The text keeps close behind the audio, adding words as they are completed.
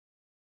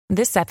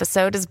This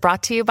episode is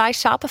brought to you by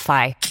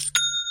Shopify.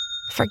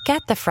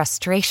 Forget the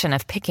frustration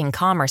of picking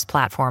commerce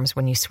platforms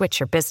when you switch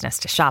your business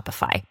to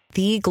Shopify,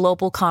 the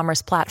global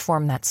commerce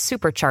platform that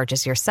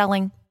supercharges your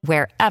selling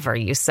wherever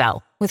you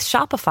sell. With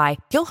Shopify,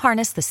 you'll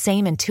harness the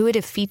same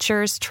intuitive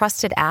features,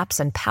 trusted apps,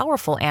 and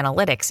powerful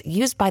analytics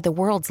used by the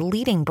world's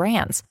leading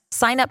brands.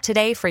 Sign up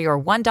today for your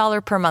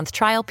 $1 per month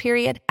trial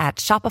period at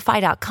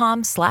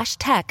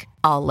shopify.com/tech,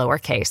 all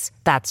lowercase.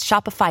 That's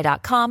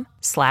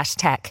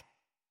shopify.com/tech.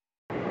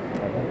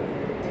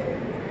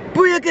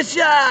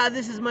 Booyakasha!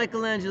 This is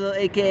Michelangelo,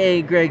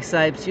 aka Greg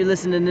Sipes. You're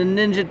listening to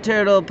Ninja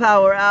Turtle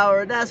Power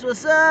Hour. That's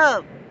what's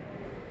up!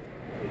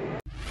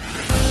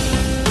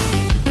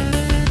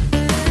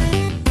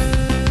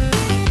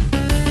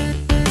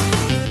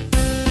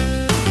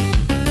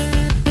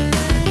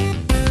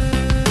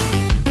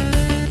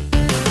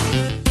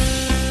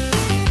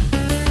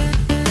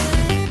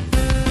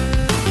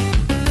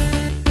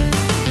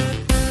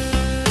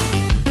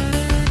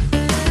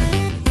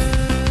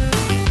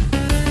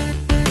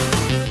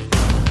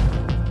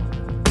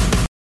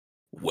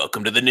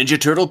 Welcome to the Ninja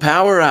Turtle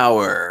Power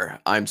Hour.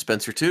 I'm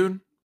Spencer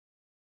Toon.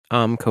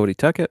 I'm Cody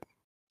Tuckett.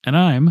 And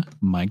I'm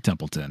Mike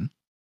Templeton.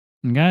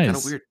 And guys, Kind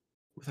of weird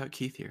without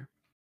Keith here.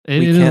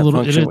 It is a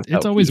little.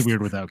 It's always Keith.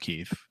 Weird without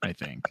Keith, I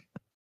think.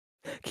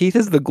 Keith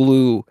is the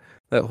glue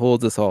that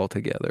holds us all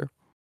together.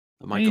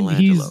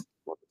 Michelangelo.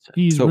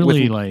 He's so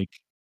really like.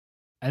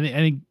 I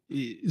think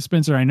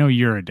Spencer. I know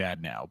you're a dad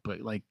now,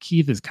 but like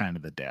Keith is kind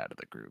of the dad of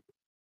the group.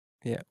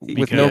 Yeah,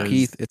 with no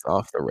Keith, it's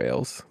off the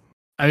rails.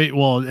 I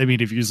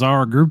mean, if you saw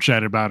our group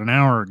chat about an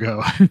hour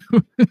ago,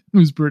 it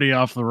was pretty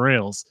off the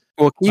rails.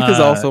 Well, Keith is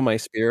also my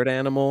spirit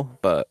animal,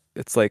 but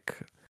it's like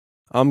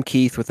I'm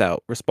Keith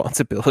without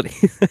responsibility.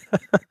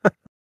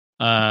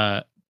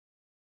 So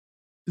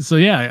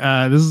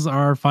yeah, this is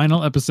our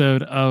final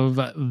episode of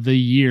the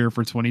year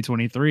for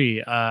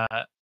 2023.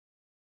 I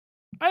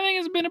think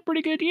it's been a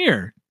pretty good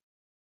year.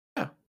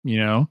 Yeah. You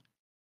know,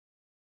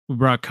 we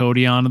brought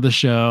Cody onto the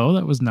show.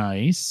 That was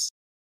nice.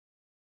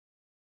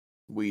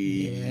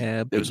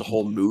 There was a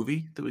whole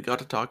movie that we got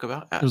to talk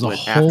about. There was a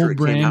whole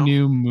brand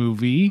new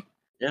movie.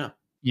 Yeah.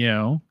 You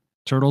know,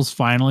 Turtles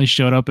finally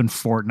showed up in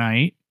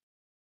Fortnite.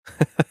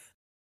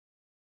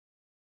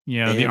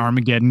 You know, the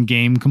Armageddon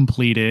game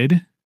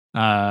completed.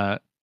 The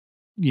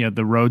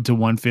road to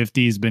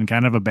 150 has been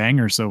kind of a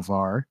banger so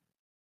far.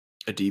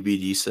 A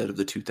DVD set of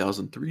the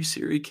 2003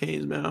 series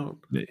came out.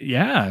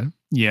 Yeah.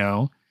 You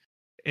know,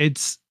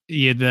 it's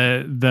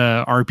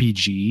the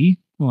RPG,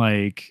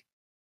 like.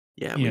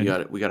 Yeah, we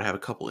got to have a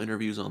couple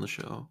interviews on the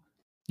show.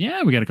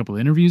 Yeah, we got a couple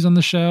interviews on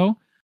the show.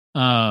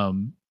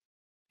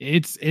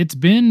 It's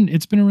been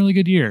a really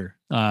good year,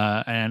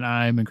 and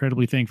I'm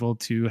incredibly thankful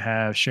to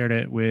have shared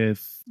it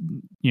with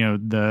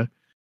the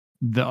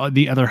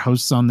other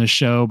hosts on the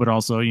show, but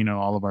also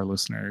all of our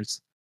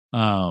listeners.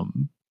 Yeah,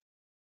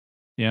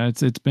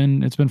 it's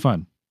been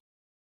fun.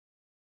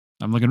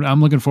 I'm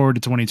looking forward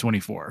to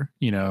 2024.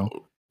 The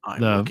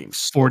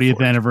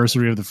 40th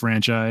anniversary of the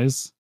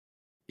franchise.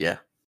 Yeah.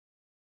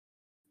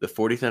 The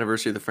 40th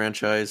anniversary of the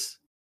franchise.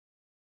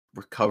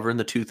 We're covering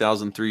the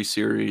 2003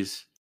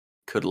 series.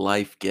 Could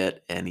life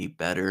get any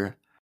better?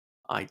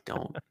 I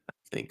don't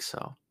think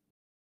so.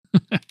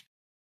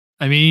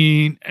 I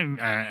mean,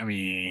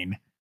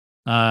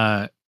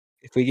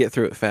 if we get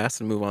through it fast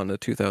and move on to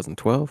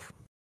 2012.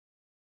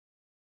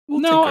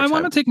 I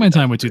want to take my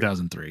time with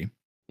 2003.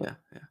 Yeah.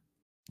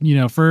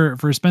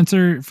 For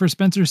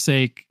Spencer's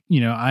sake,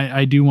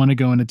 I do want to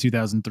go into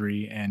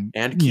 2003 and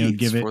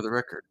Keith's for the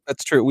record.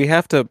 That's true. We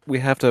have to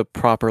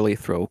properly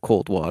throw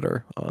cold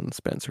water on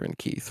Spencer and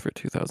Keith for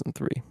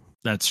 2003.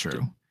 That's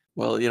true.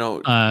 Well,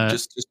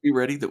 just be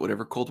ready that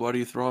whatever cold water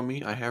you throw on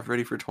me, I have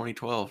ready for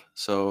 2012.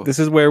 So this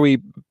is where we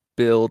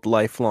build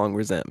lifelong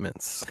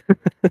resentments.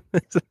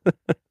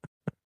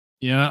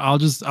 Yeah, I'll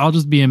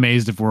just be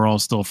amazed if we're all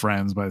still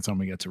friends by the time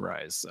we get to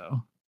Rise.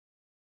 So.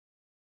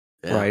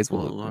 Yeah, Rise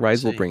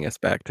will bring us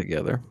back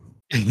together.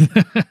 It'll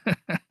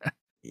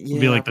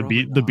be like the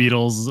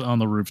Beatles on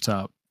the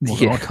rooftop.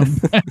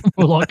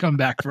 We'll all come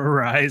back for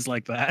Rise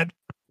like that.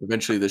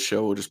 Eventually, the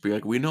show will just be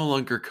like, we no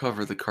longer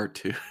cover the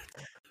cartoon.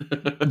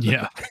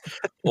 Yeah,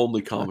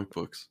 only comic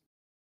books.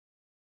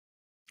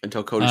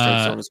 Until Cody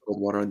starts throwing his cold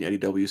water on the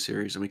IDW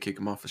series, and we kick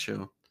him off the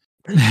show.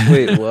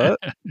 Wait, what?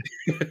 I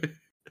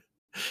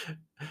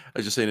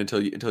was just saying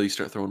until you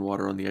start throwing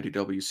water on the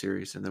IDW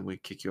series, and then we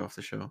kick you off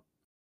the show.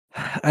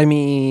 I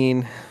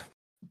mean,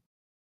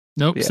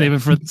 nope. Yeah. Save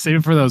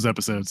it for those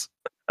episodes.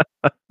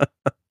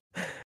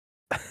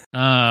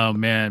 Oh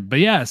man, but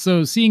yeah.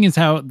 So seeing as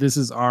how this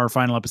is our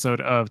final episode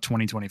of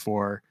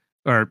 2024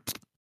 or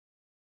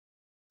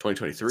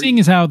 2023, seeing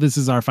as how this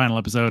is our final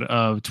episode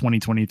of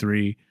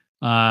 2023,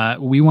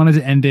 we wanted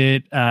to end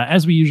it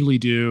as we usually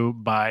do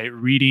by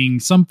reading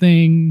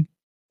something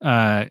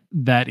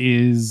that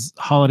is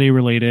holiday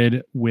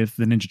related with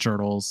the Ninja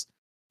Turtles,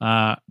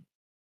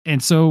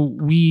 and so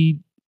we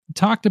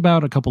talked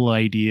about a couple of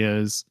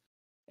ideas,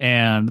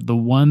 and the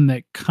one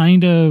that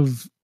kind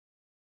of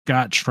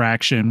got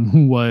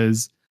traction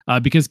was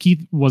because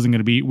Keith wasn't going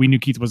to be. We knew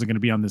Keith wasn't going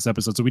to be on this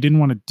episode, so we didn't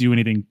want to do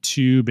anything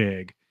too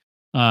big.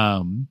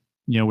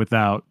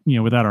 Without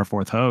our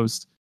fourth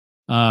host.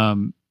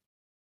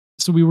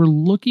 So we were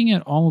looking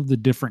at all of the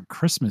different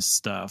Christmas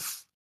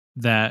stuff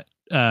that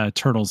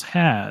Turtles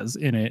has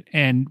in it,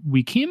 and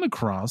we came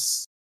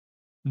across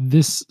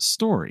this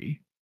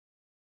story.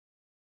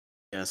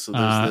 Yeah, so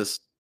there's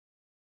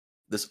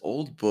this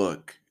old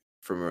book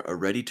from a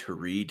ready to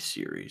read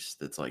series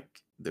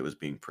that was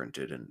being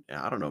printed, and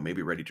I don't know,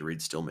 maybe Ready to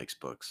Read still makes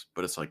books,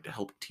 but it's like to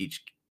help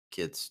teach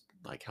kids,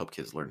 like help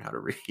kids learn how to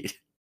read.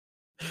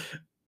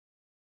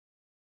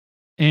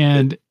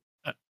 And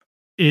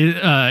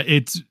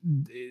it's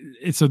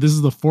so this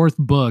is the fourth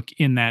book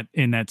in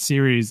that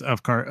series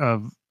of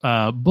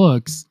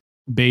books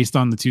based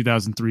on the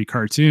 2003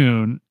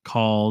 cartoon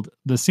called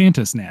The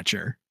Santa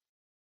Snatcher.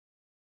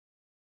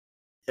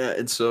 Yeah,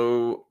 and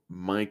so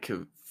Mike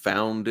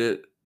found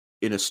it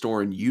in a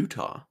store in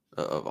Utah,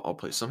 of all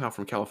places. Somehow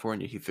from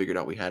California, he figured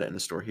out we had it in a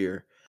store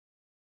here,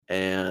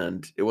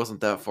 and it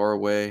wasn't that far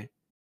away.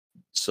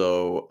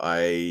 So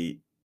a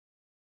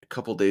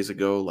couple days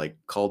ago,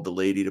 called the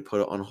lady to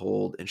put it on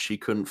hold, and she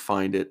couldn't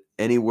find it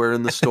anywhere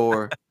in the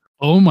store.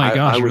 Oh my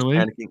gosh, I was really?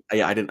 panicking.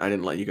 I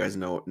didn't let you guys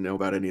know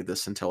about any of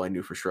this until I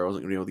knew for sure I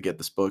wasn't gonna be able to get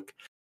this book.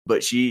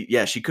 But she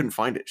couldn't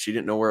find it. She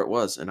didn't know where it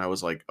was, and I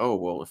was like, oh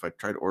well, if I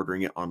tried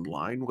ordering it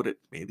online, would it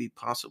maybe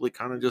possibly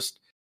kind of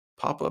just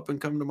pop up and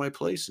come to my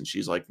place? And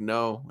she's like,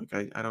 no,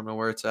 I don't know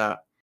where it's at.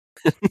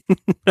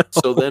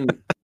 So then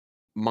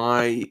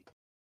my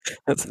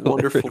That's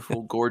wonderful,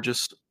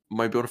 hilarious.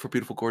 my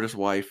beautiful, gorgeous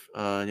wife,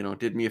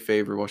 did me a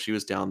favor while she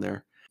was down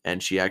there,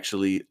 and she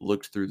actually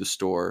looked through the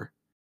store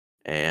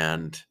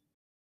and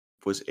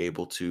was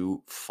able to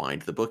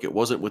find the book. It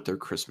wasn't with their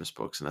Christmas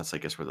books, and that's, I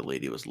guess, where the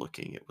lady was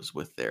looking. It was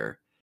with their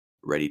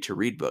ready to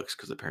read books,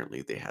 because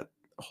apparently they had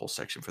a whole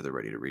section for their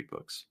ready to read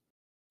books.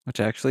 Which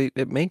actually,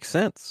 it makes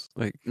sense.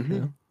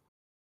 And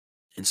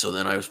so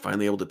then I was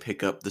finally able to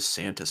pick up the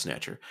Santa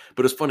Snatcher.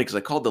 But it's funny because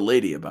I called the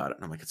lady about it,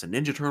 and I'm like, it's a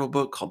Ninja Turtle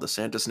book called the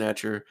Santa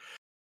Snatcher.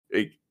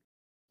 Did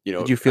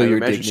you feel I your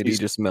imagine dignity she's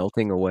just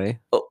melting away?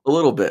 a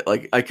little bit.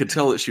 Like, I could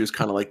tell that she was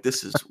kind of like,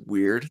 this is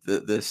weird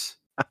that this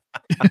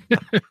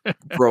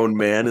grown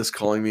man is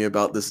calling me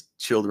about this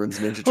children's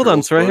Ninja Hold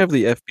on, Turtles sir. I book. have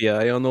the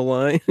FBI on the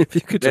line. If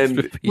you could just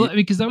And- repeat. Well,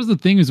 because that was the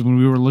thing, is when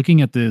we were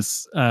looking at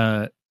this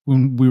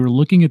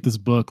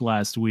book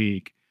last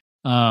week,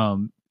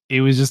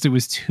 it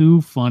was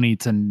too funny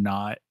to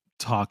not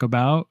talk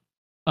about.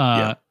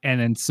 Yeah.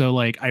 And then so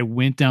I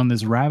went down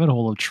this rabbit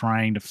hole of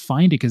trying to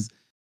find it,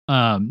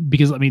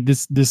 because I mean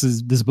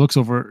this book's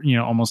over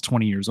almost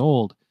 20 years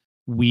old.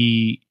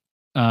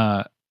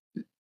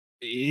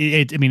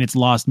 It's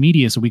lost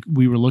media, so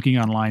we were looking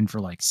online for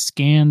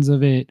scans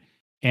of it,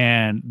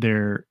 and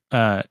their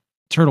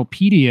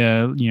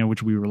Turtlepedia,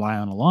 which we rely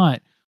on a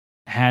lot,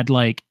 had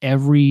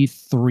every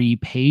 3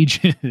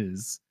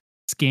 pages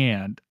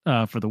scanned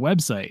for the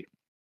website,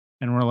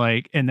 and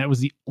and that was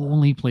the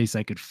only place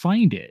I could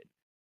find it.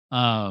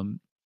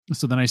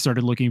 So then I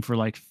started looking for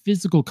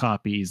physical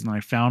copies, and I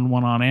found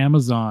one on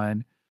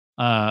Amazon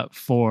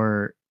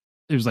for,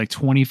 it was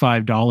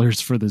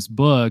 $25 for this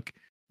book,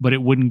 but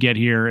it wouldn't get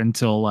here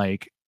until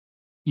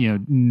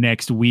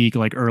next week,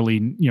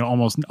 early,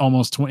 almost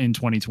in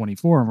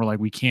 2024. And we're like,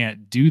 we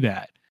can't do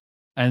that.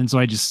 And so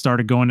I just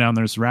started going down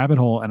this rabbit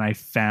hole, and I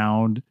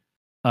found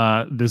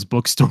this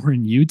bookstore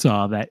in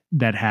Utah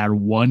that had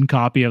one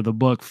copy of the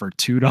book for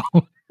 $2.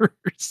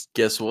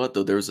 Guess what,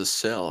 though? There was a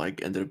sale. I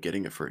ended up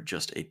getting it for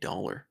just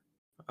 $1.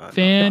 Not $2.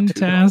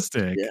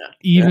 Fantastic. Yeah.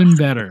 Even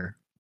better.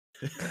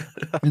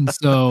 And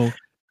so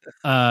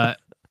I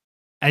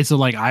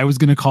was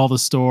gonna call the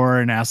store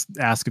and ask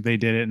if they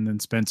did it, and then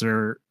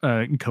Spencer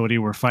and Cody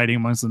were fighting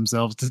amongst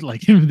themselves to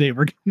if they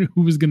were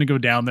who was gonna go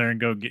down there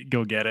and go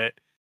get it.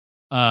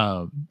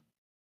 And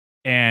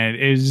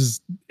it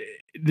was just,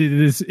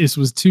 this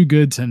was too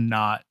good to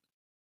not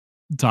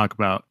talk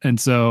about. And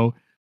so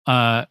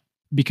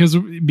because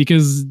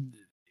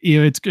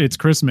it's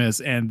Christmas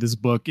and this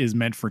book is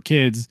meant for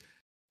kids,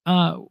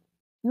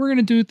 we're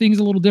gonna do things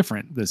a little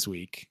different this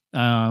week.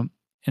 And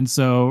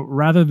so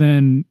rather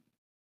than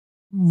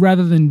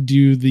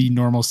do the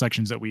normal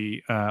sections that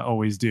we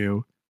always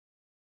do,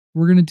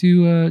 we're going to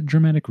do a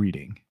dramatic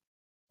reading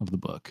of the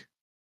book.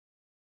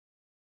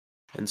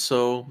 And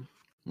so,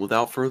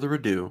 without further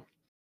ado,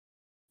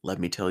 let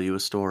me tell you a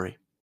story.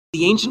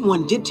 The Ancient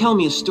One did tell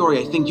me a story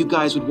I think you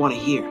guys would want to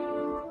hear.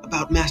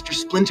 About Master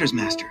Splinter's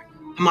master,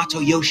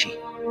 Hamato Yoshi.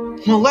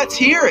 Well, let's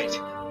hear it!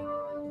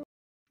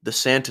 The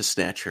Santa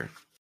Snatcher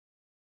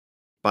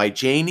by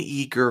Jane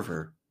E.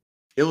 Gerver,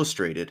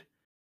 illustrated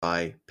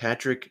by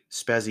Patrick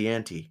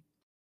Spazianti.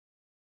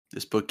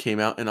 This book came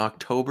out in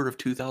October of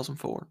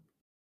 2004.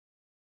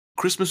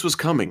 Christmas was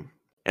coming,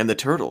 and the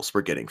turtles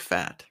were getting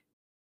fat.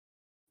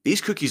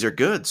 "These cookies are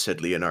good,"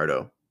 said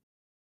Leonardo.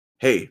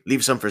 "Hey,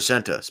 leave some for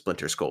Santa,"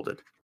 Splinter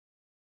scolded.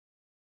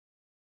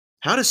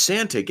 "How does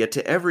Santa get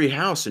to every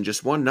house in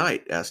just one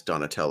night?" asked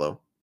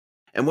Donatello.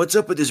 "And what's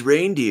up with his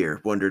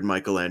reindeer?" wondered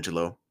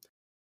Michelangelo.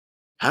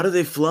 "How do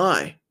they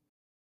fly?"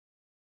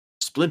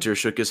 Splinter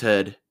shook his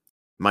head.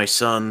 My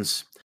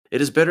sons, it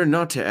is better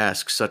not to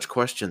ask such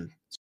questions,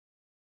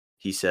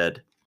 he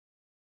said.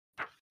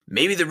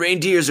 Maybe the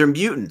reindeers are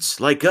mutants,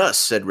 like us,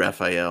 said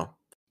Raphael.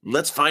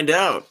 Let's find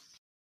out.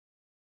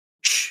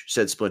 Shh,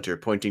 said Splinter,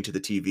 pointing to the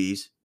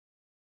TVs.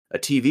 A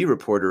TV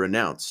reporter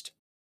announced,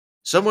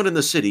 someone in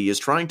the city is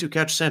trying to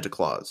catch Santa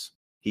Claus.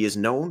 He is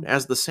known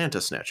as the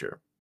Santa Snatcher.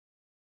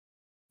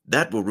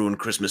 That will ruin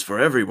Christmas for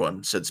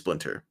everyone, said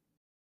Splinter.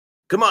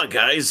 Come on,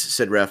 guys,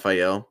 said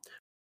Raphael.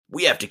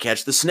 We have to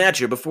catch the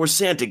Snatcher before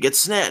Santa gets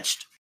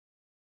snatched.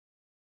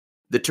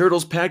 The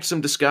turtles packed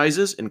some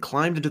disguises and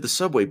climbed into the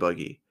subway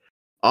buggy.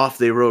 Off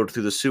they rode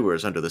through the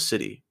sewers under the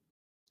city.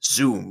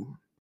 Zoom.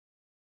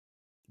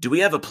 Do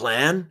we have a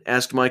plan?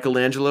 Asked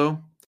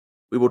Michelangelo.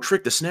 We will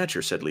trick the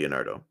Snatcher, said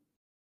Leonardo.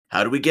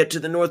 How do we get to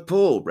the North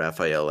Pole?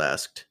 Raphael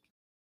asked.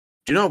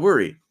 Do not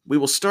worry. We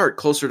will start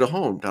closer to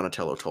home,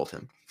 Donatello told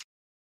him.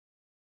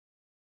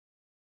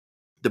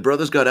 The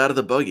brothers got out of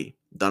the buggy.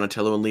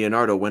 Donatello and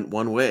Leonardo went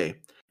one way,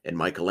 and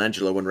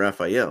Michelangelo and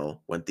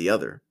Raphael went the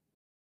other.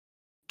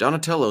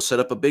 Donatello set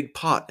up a big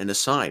pot and a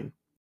sign.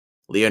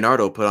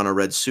 Leonardo put on a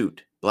red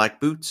suit, black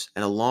boots,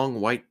 and a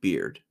long white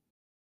beard.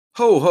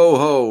 Ho, ho,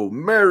 ho!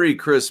 Merry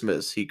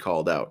Christmas, he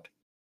called out.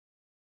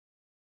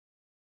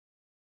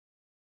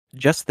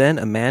 Just then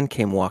a man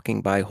came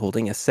walking by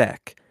holding a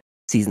sack.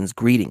 Season's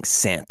greetings,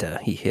 Santa,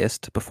 he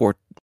hissed, before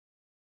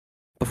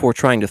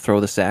trying to throw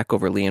the sack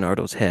over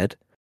Leonardo's head.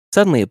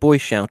 Suddenly a boy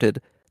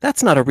shouted,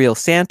 That's not a real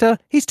Santa!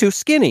 He's too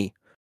skinny!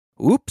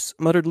 Oops,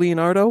 muttered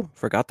Leonardo.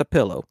 Forgot the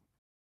pillow.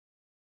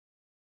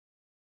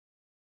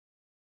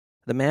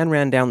 The man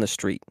ran down the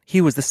street.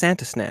 He was the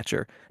Santa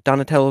Snatcher.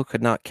 Donatello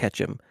could not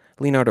catch him.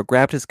 Leonardo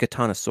grabbed his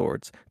katana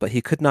swords, but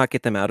he could not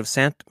get them out of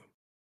Santa.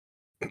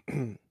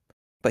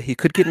 But he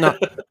could get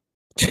not.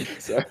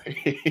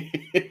 Sorry.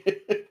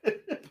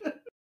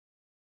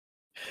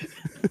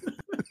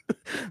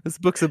 This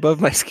book's above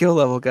my skill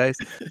level, guys.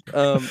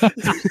 You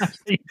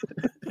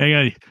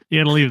gotta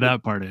leave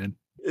that part in.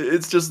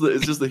 It's just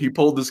that he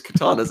pulled his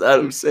katanas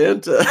out of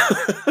Santa.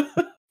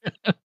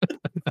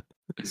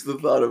 It's the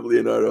thought of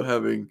Leonardo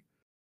having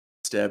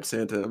stabbed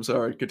Santa. I'm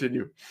sorry,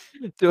 continue.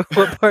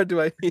 What part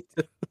do I need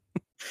to?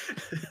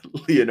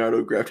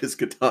 Leonardo grabbed his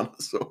katana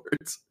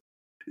swords.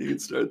 You can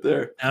start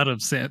there. Out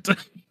of Santa.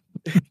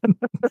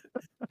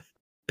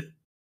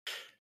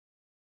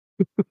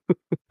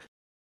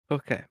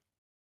 Okay.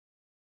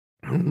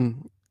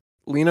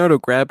 Leonardo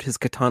grabbed his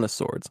katana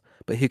swords,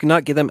 but he could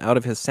not get them out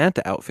of his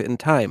Santa outfit in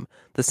time.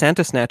 The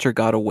Santa Snatcher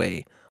got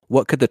away.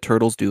 What could the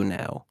turtles do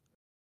now?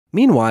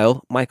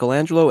 Meanwhile,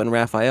 Michelangelo and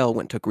Raphael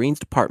went to Green's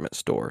department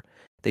store.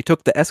 They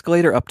took the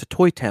escalator up to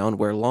Toy Town,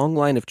 where a long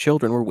line of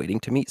children were waiting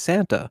to meet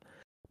Santa.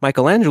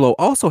 Michelangelo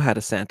also had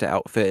a Santa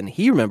outfit, and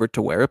he remembered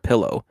to wear a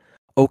pillow.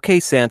 Okay,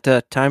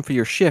 Santa, time for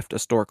your shift, a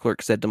store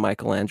clerk said to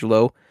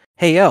Michelangelo.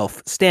 Hey,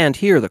 Elf, stand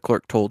here, the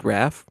clerk told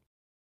Raph.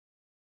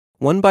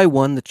 One by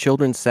one, the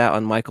children sat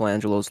on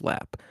Michelangelo's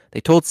lap.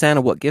 They told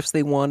Santa what gifts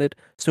they wanted.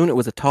 Soon it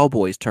was a tall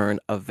boy's turn,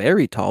 a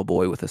very tall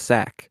boy with a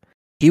sack.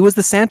 He was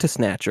the Santa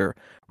Snatcher.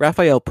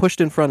 Raphael pushed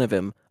in front of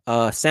him.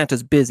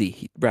 Santa's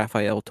busy,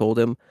 Raphael told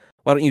him.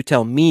 Why don't you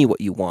tell me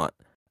what you want?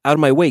 Out of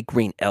my way,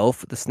 green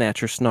elf, the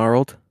Snatcher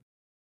snarled.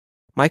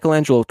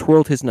 Michelangelo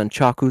twirled his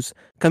nunchakus.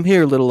 Come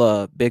here,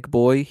 little, big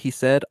boy, he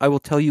said. I will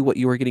tell you what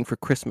you are getting for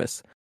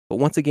Christmas. But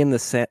once again, the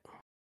Snatcher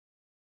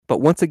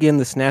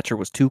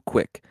was too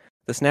quick.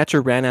 The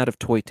Snatcher ran out of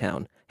Toy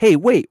Town. Hey,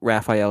 wait,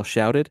 Raphael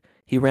shouted.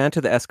 He ran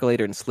to the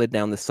escalator and slid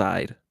down the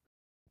side.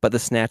 But the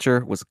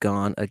Snatcher was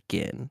gone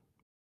again.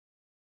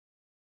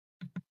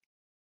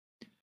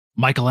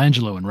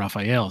 Michelangelo and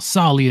Raphael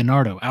saw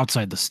Leonardo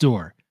outside the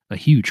store. A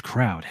huge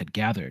crowd had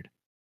gathered.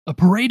 A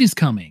parade is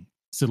coming,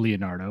 said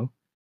Leonardo.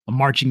 A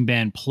marching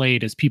band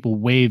played as people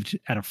waved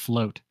at a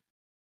float.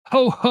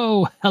 Ho,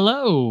 ho,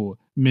 hello,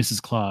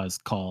 Mrs. Claus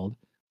called.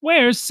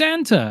 Where's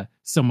Santa?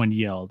 Someone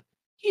yelled.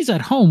 He's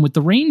at home with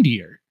the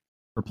reindeer,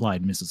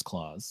 replied Mrs.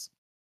 Claus.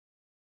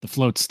 The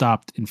float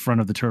stopped in front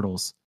of the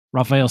turtles.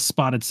 Raphael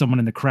spotted someone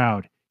in the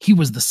crowd. He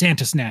was the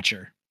Santa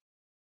Snatcher.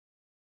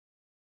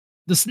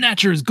 The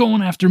Snatcher is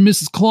going after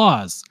Mrs.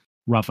 Claus,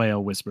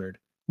 Raphael whispered.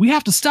 We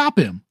have to stop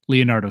him,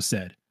 Leonardo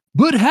said.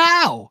 But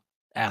how?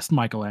 Asked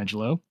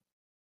Michelangelo.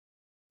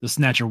 The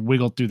Snatcher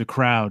wiggled through the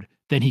crowd.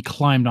 Then he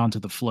climbed onto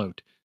the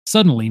float.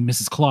 Suddenly,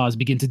 Mrs. Claus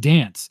began to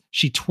dance.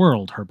 She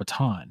twirled her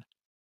baton.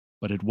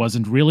 But it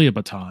wasn't really a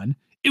baton.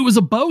 It was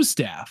a bow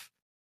staff.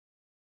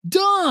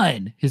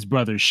 Done! His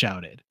brothers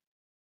shouted.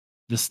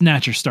 The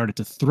Snatcher started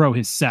to throw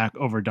his sack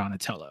over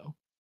Donatello.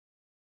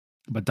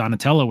 But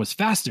Donatello was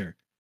faster.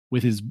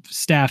 With his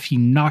staff, he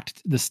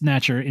knocked the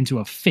Snatcher into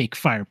a fake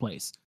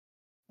fireplace.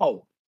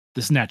 Oh,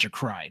 the Snatcher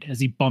cried as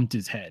he bumped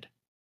his head.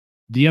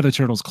 The other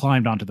turtles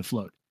climbed onto the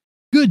float.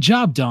 Good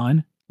job,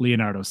 Don,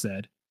 Leonardo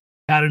said.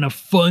 Had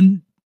enough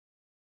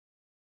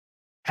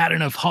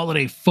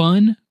holiday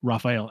fun?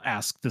 Raphael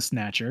asked the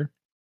Snatcher.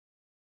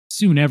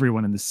 Soon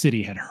everyone in the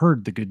city had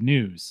heard the good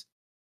news.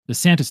 The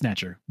Santa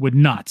Snatcher would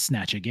not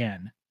snatch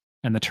again,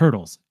 and the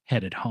turtles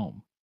headed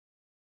home.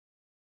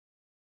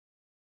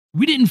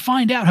 We didn't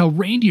find out how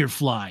reindeer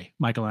fly,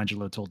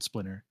 Michelangelo told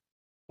Splinter,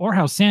 or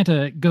how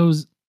Santa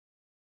goes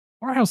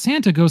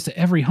to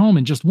every home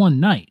in just one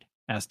night,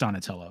 asked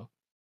Donatello.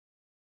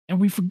 And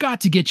we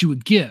forgot to get you a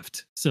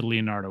gift, said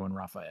Leonardo and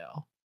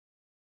Raphael.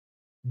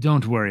 Do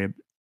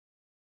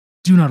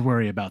not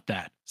worry about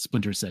that,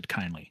 Splinter said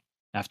kindly.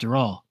 After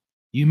all,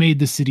 you made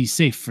the city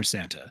safe for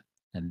Santa,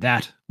 and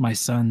that, my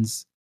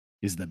sons,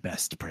 is the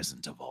best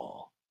present of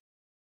all.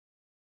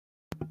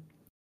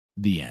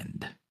 The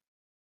end.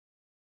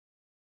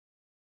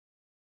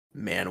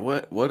 Man,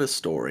 what a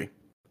story.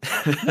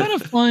 What a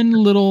fun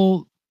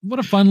little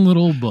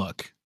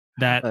book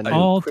that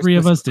all three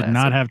of us did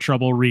not have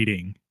trouble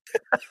reading.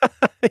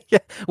 Yeah.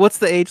 What's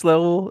the age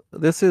level?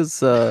 This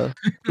is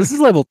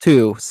level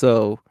 2,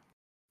 so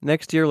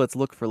next year let's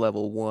look for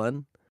level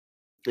 1.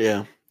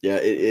 Yeah,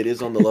 it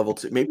is on the level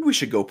 2. Maybe we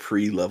should go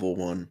pre-level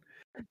 1.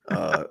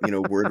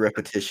 Word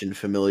repetition,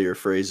 familiar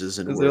phrases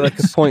and Is words. there like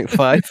a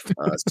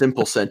 0.5?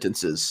 Simple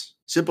sentences.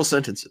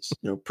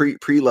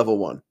 Pre-level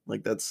 1.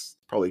 Like, that's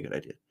probably a good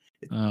idea.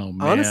 Oh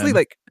man. Honestly,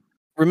 like,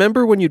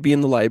 remember when you'd be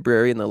in the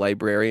library and the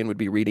librarian would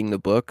be reading the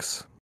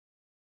books?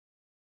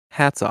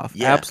 Hats off.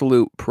 Yeah.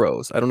 Absolute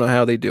pros. I don't know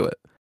how they do it.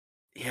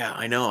 Yeah,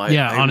 I know. I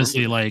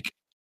honestly, remember. like,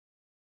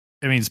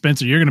 I mean,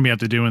 Spencer, you're going to be up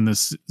to doing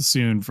this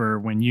soon for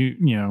when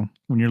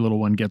when your little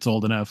one gets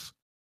old enough.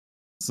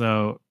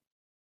 So,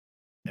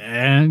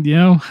 and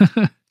yeah,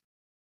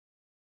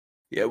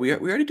 we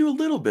already do a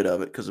little bit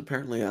of it because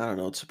apparently, I don't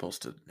know, it's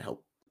supposed to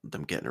help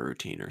them get in a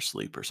routine or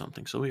sleep or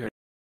something. So we already,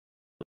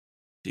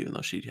 even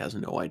though she has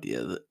no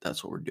idea that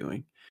that's what we're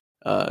doing.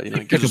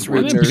 It gives us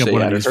words to say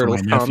out of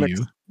Turtles Turtles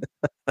nephew.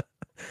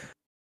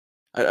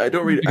 I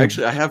don't read.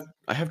 Actually,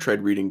 I have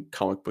tried reading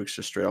comic books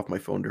just straight off my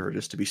phone to her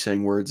just to be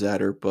saying words at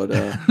her, but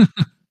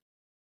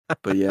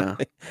yeah.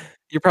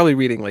 You're probably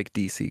reading like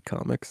DC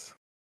comics.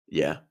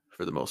 Yeah,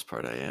 for the most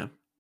part I am.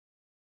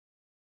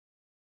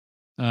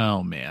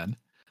 Oh man.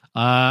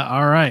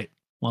 All right.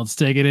 Let's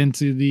take it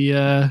into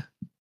the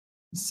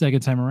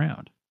second time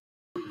around.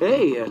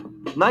 Hey,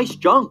 nice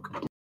junk.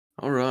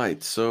 All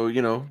right. So,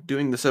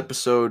 doing this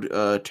episode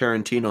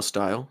Tarantino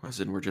style, as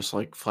in we're just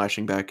like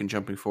flashing back and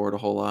jumping forward a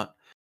whole lot.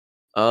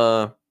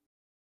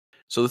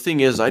 So the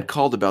thing is, I'd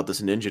called about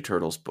this Ninja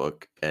Turtles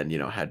book and,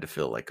 had to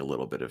feel like a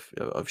little bit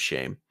of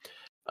shame.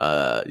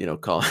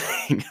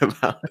 Calling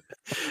about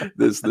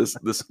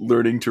this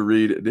learning to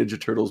read a Ninja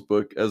Turtles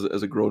book as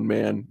a grown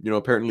man,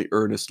 apparently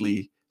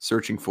earnestly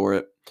searching for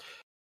it.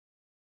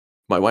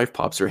 My wife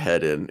pops her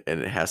head in and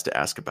it has to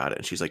ask about it.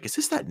 And she's like, is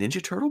this that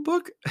Ninja Turtle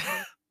book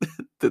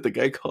that the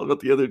guy called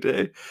about the other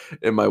day?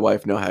 And my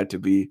wife now had to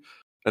be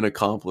an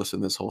accomplice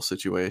in this whole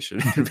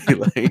situation and be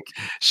like,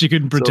 she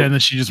couldn't pretend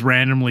that she just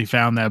randomly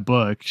found that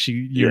book.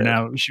 She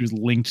was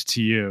linked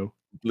to you.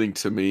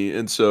 Linked to me.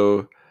 And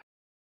so,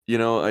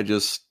 I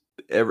just,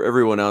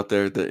 everyone out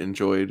there that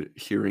enjoyed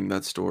hearing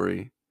that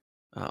story,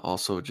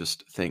 also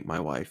just thank my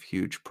wife.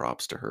 Huge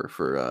props to her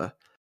for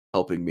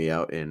helping me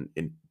out in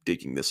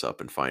digging this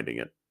up and finding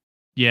it.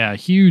 Yeah,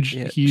 huge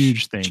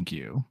thank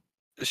you.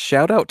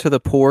 Shout out to the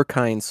poor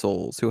kind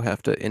souls who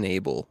have to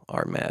enable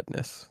our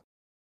madness.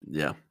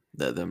 Yeah,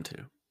 them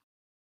too.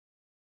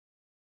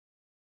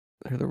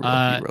 They're the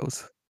real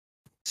heroes.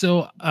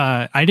 So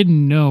I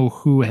didn't know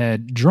who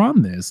had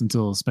drawn this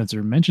until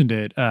Spencer mentioned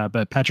it,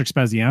 but Patrick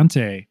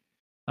Spaziante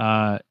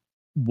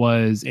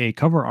was a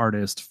cover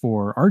artist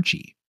for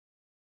Archie.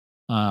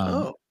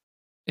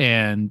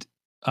 And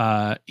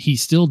he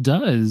still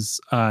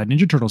does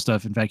Ninja Turtle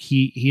stuff. In fact,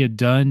 he had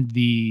done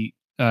the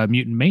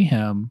Mutant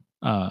Mayhem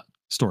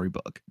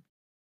storybook.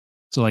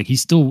 So like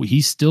he's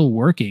still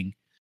working.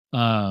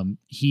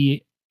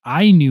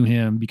 I knew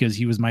him because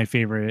he was my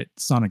favorite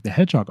Sonic the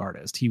Hedgehog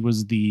artist. He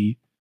was the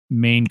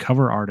main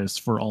cover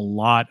artist for a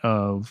lot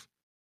of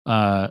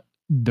the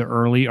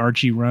early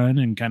Archie run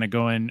and kind of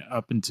going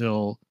up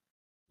until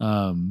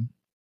I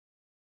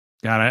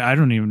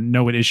don't even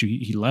know what issue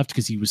he left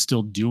because he was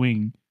still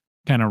doing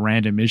kind of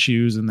random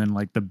issues, and then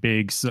like the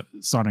big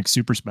Sonic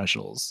Super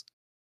Specials,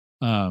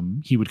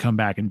 he would come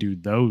back and do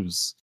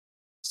those.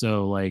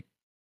 So like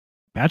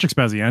Patrick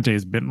Spaziante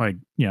has been like,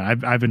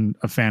 I've been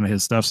a fan of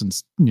his stuff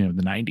since the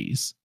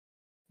 90s.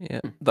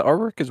 Yeah, the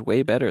artwork is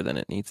way better than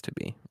it needs to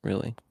be,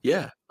 really.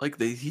 Yeah, like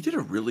he did a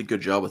really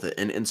good job with it,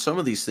 and some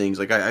of these things,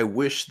 like I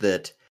wish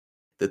that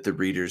the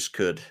readers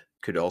could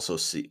also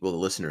see, well, the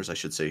listeners, I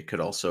should say, could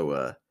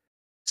also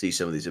see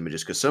some of these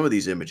images, because some of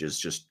these images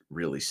just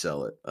really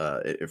sell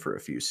it for a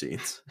few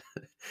scenes.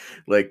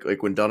 like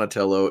when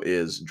Donatello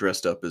is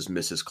dressed up as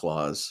Mrs.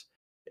 Claus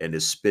and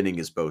is spinning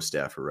his bow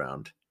staff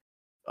around.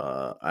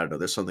 I don't know.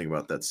 There's something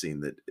about that scene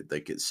that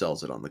like it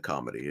sells it on the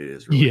comedy. It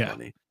is really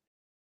funny.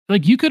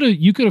 Like you could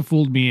have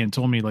fooled me and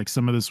told me like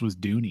some of this was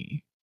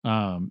Dooney.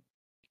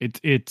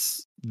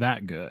 It's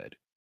that good.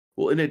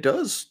 Well, and it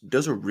does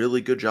a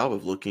really good job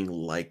of looking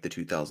like the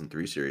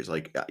 2003 series.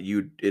 Like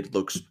it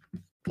looks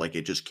like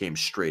it just came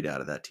straight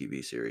out of that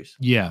TV series.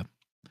 Yeah.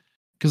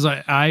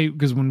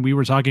 Because when we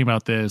were talking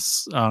about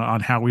this on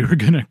how we were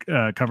going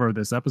to cover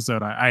this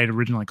episode, I had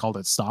originally called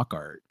it stock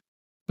art.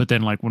 But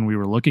then like when we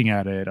were looking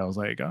at it, I was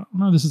like, oh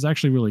no, this is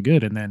actually really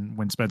good. And then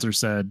when Spencer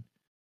said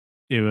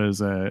it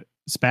was a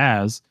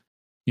Spaz,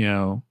 you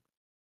know,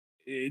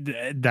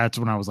 that's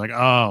when I was like,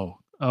 oh,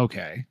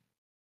 okay.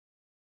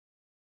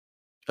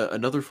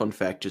 Another fun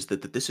fact is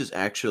that this is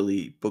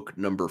actually book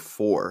number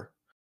 4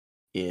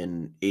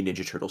 in a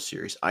Ninja Turtle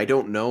series. I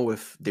don't know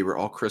if they were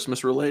all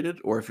Christmas related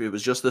or if it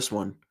was just this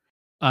one.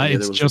 And the other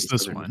It's ones just were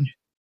this one.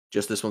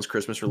 Just this one's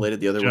Christmas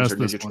related. The other ones are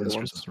Just this Ninja one Turtle is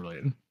ones. Christmas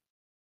related.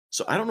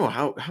 So I don't know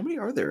how many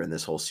are there in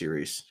this whole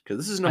series, because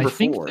this is I number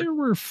think 4. there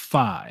were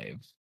 5.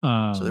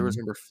 So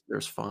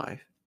there's 5.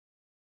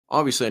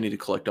 Obviously, I need to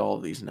collect all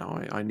of these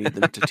now. I need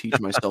them to teach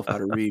myself how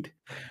to read.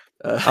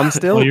 I'm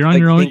still well, you're on like,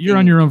 your own. thinking, You're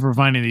on your own for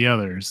finding the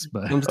others,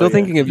 but I'm still yeah.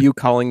 thinking of you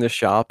calling the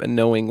shop and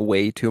knowing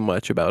way too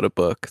much about a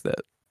book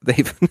that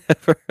they've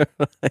never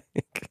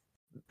like.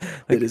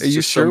 It is Are you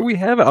just sure some- we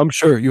have it? I'm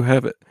sure you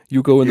have it.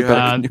 You go in the You have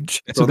back it. and you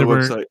check. It's so on the there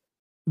were website.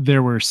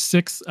 there were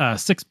 6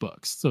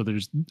 books. So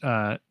there's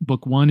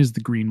book 1 is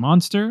The Green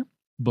Monster,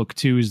 book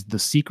 2 is The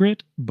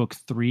Secret, book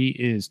 3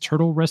 is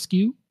Turtle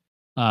Rescue.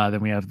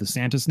 Then we have The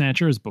Santa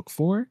Snatcher is book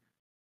 4.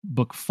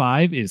 Book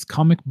 5 is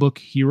Comic Book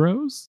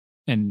Heroes,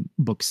 and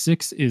book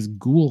 6 is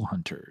Ghoul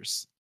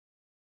Hunters.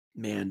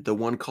 Man, the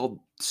one called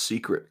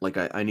Secret. Like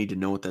I need to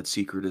know what that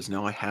secret is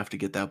now. I have to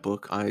get that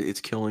book.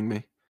 It's killing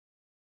me.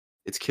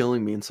 It's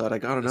killing me inside. I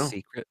gotta The know.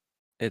 Secret.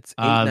 It's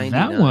That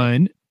 $8.99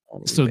 one.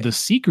 on So eBay. The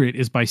Secret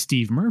is by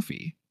Steve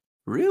Murphy.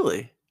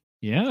 Really?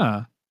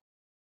 Yeah.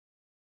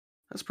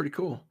 That's pretty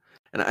cool.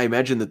 And I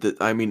imagine that that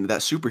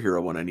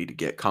superhero one I need to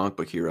get, Comic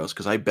Book Heroes,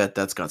 because I bet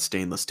that's got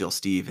Stainless Steel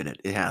Steve in it.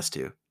 It has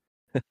to.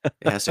 It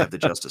has to have the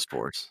Justice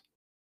Force.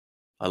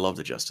 I love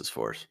the Justice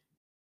Force.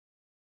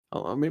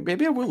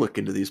 Maybe I will look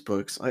into these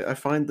books. I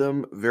find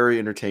them very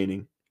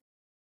entertaining.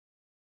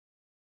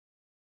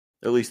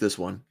 At least this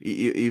one.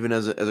 Even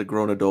as a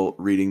grown adult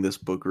reading this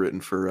book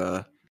written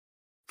for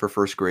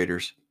first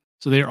graders.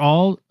 So they're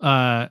all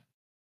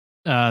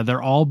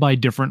by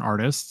different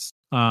artists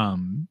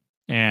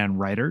and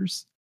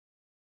writers.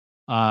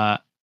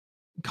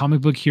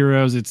 Comic Book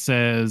Heroes, it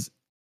says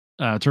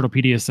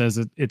Turtlepedia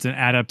says it's an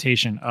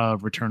adaptation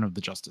of Return of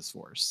the Justice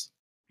Force.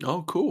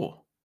 Oh,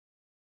 cool.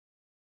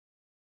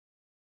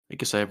 I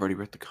guess I've already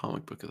read the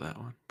comic book of that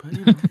one, but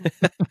you know.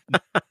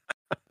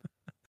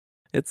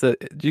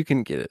 You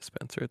can get it,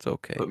 Spencer. It's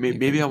okay. But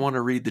maybe I want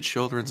to read the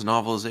children's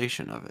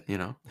novelization of it,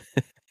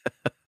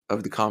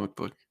 of the comic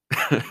book.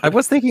 I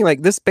was thinking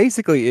like this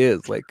basically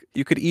is like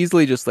you could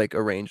easily just like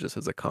arrange this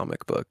as a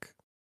comic book.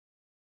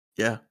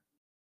 Yeah.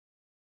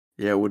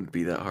 Yeah, it wouldn't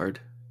be that hard.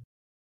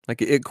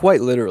 Like it quite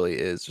literally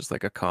is just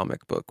like a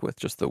comic book with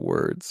just the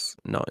words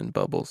not in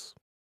bubbles.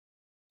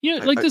 Yeah,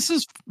 like this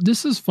is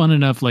fun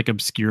enough, like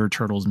obscure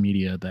Turtles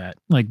media that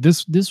like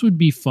this would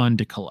be fun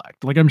to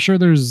collect. Like I'm sure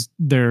there's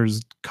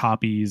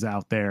copies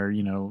out there,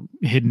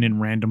 hidden in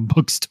random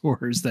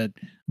bookstores that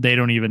they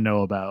don't even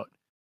know about.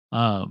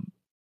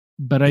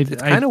 But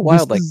It's kind of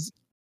wild, like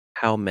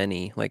how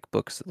many like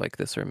books like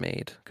this are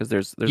made, because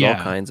there's all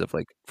kinds of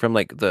like from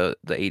like the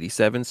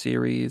 87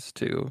 series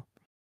to.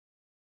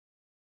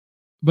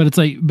 But it's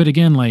like, but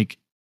again, like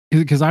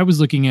because I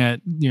was looking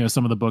at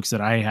some of the books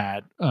that I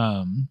had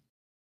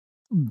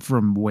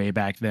from way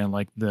back then,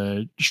 like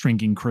the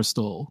Shrinking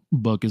Crystal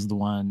book is the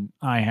one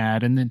I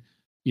had, and then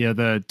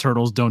the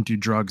Turtles Don't Do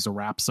Drugs, a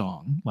rap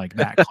song, like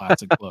that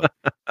classic book.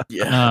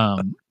 Yeah.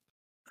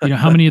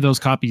 How many of those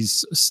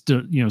copies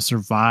still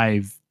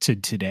survive to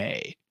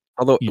today?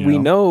 Although we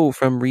know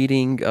from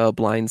reading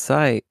Blind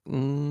Sight, I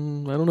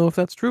don't know if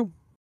that's true.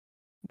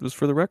 It was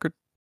for the record.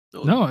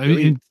 No,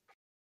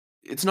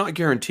 it's not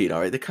guaranteed. All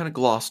right, they kind of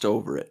glossed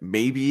over it.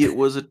 Maybe it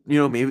was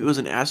maybe it was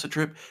an acid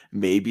trip.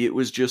 Maybe it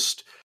was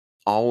just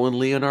all in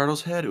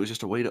Leonardo's head. It was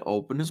just a way to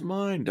open his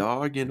mind,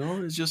 dog.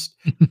 It's just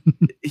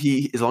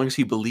as long as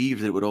he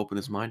believed that it would open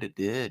his mind, it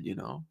did.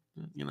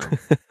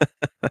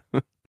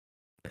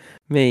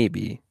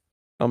 Maybe.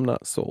 I'm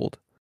not sold.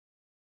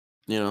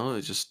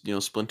 It's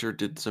just Splinter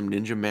did some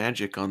ninja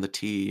magic on the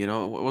tea. It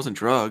wasn't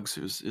drugs.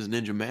 It was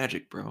ninja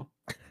magic, bro.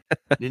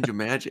 Ninja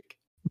magic.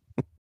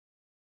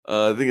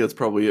 I think that's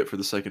probably it for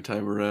the second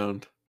time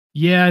around.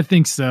 Yeah, I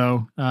think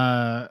so.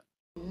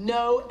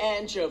 No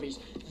anchovies.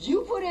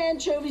 You put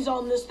anchovies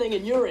on this thing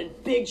and you're in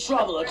big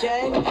trouble,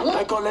 okay?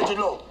 I can't let you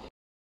know.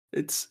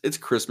 It's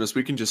Christmas.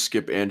 We can just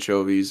skip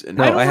anchovies and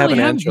No, I have an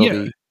anchovy.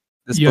 Yeah.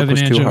 This You book have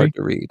was an too anchovy? hard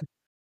to read.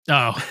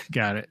 Oh,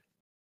 got it.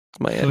 It's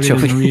my Cody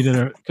doesn't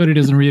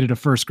anchovy. read at a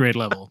first grade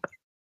level.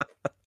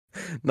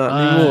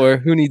 Not anymore.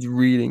 Who needs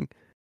reading?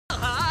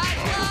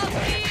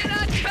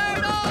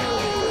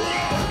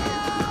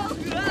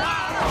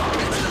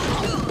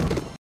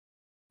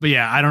 But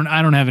yeah, I don't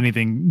have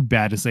anything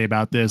bad to say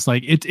about this.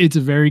 Like it's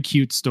a very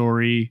cute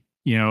story.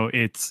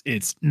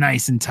 It's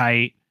nice and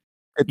tight.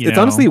 It's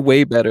honestly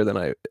way better than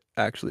I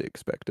actually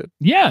expected.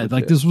 Yeah,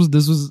 like this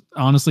was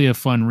honestly a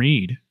fun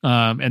read.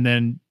 And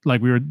then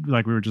like we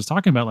were just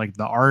talking about, like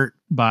the art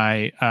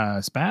by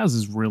Spaz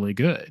is really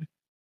good.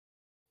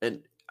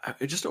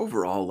 just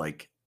overall,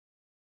 like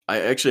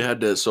I actually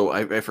had to. So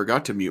I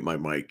forgot to mute my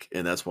mic,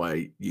 and that's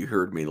why you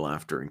heard me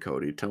laugh during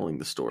Cody telling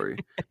the story.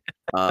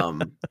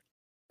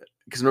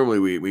 Because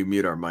normally we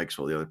mute our mics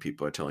while the other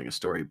people are telling a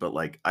story, but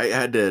like I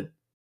had to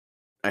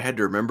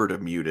remember to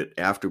mute it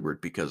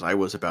afterward because I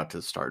was about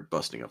to start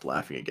busting up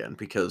laughing again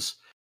because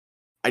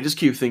I just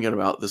keep thinking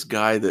about this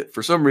guy that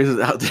for some reason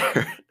is out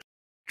there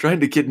trying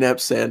to kidnap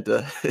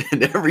Santa,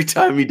 and every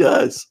time he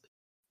does,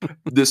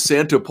 this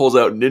Santa pulls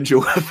out ninja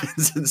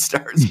weapons and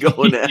starts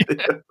going at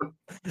him.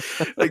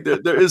 Like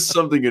there is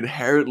something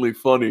inherently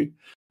funny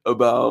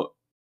about.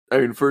 I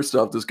mean, first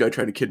off, this guy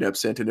trying to kidnap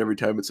Santa, and every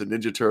time it's a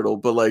Ninja Turtle,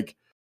 but like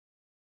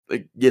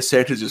yes,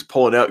 Santa's just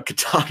pulling out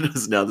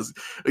katanas now.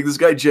 This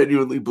guy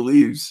genuinely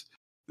believes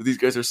that these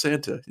guys are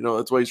Santa. You know,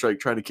 that's why he's trying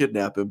to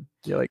kidnap him.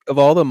 Yeah, like of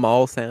all the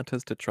mall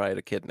Santas to try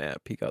to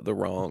kidnap, he got the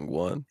wrong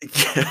one.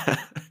 Yeah.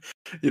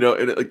 You know,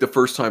 and like the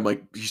first time,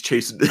 like he's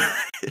chasing,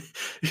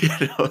 you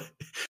know,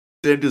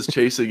 Santa's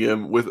chasing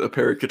him with a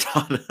pair of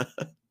katana,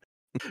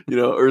 you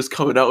know, or is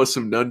coming out with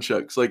some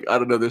nunchucks. Like, I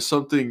don't know, there's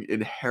something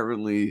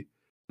inherently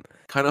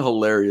kind of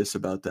hilarious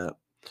about that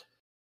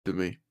to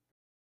me.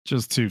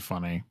 Just too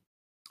funny.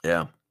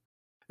 Yeah.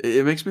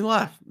 It makes me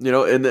laugh, you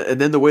know, and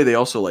then the way they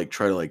also like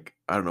try to like,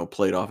 I don't know,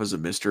 play it off as a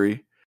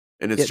mystery.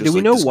 And it's Yeah, just do we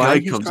like know this why guy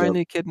he's comes trying up.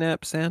 to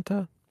kidnap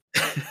Santa?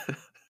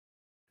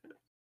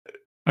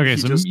 Okay, He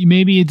so just-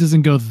 maybe it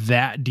doesn't go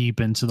that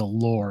deep into the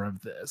lore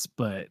of this,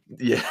 but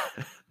Yeah.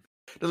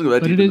 Doesn't go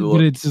that but deep it into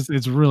is, the but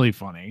it's really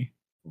funny.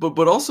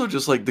 But also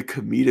just like the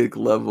comedic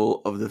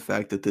level of the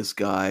fact that this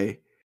guy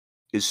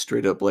is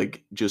straight up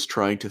like just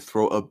trying to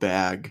throw a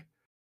bag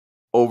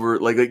over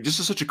like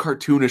just such a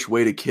cartoonish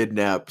way to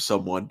kidnap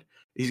someone.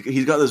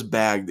 He's got this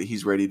bag that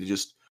he's ready to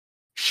just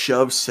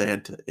shove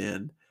Santa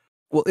in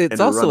Well, it's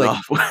and also run like,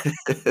 off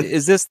with.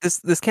 is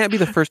this can't be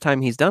the first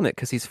time he's done it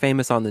because he's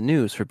famous on the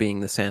news for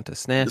being the Santa The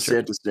Snatcher.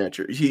 Santa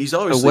Snatcher. He's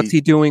So obviously, what's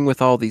he doing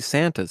with all these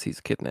Santas he's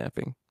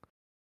kidnapping?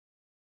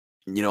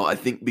 you know, I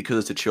think because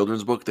it's a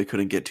children's book, they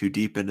couldn't get too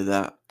deep into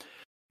that.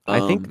 I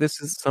think this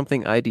is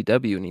something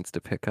IDW needs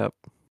to pick up.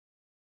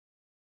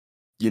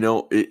 You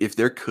know, if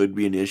there could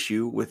be an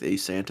issue with a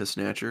Santa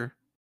Snatcher,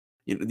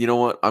 you know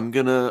what? I'm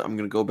gonna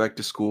go back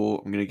to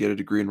school. I'm gonna get a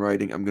degree in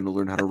writing. I'm gonna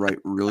learn how to write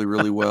really,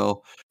 really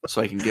well,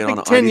 so I can get on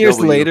Like an 10 years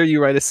IDW. later,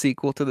 you write a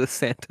sequel to the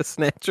Santa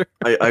Snatcher,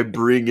 I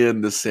bring in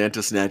the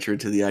Santa Snatcher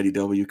into the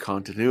IDW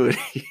continuity.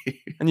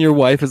 and your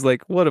wife is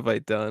like, "What have I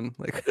done?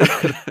 Like,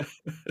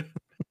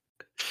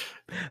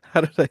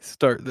 how did I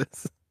start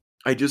this?"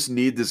 I just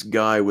need this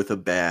guy with a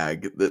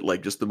bag that,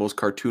 like, just the most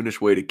cartoonish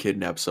way to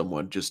kidnap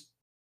someone, just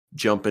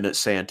jumping at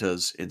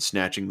Santas and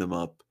snatching them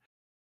up,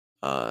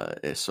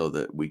 so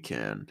that we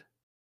can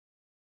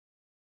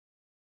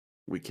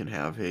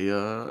have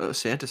a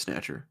Santa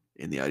Snatcher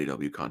in the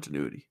IDW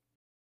continuity.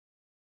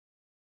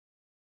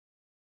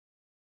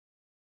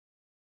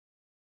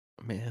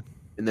 Man,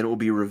 And then it will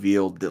be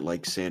revealed that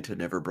like Santa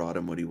never brought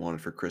him what he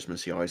wanted for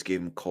Christmas. He always gave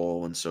him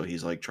coal, and so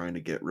he's like trying to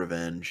get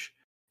revenge.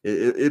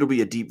 It'll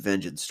be a deep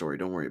vengeance story.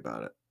 Don't worry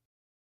about it.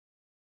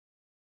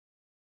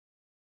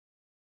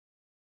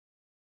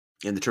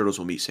 And the turtles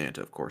will meet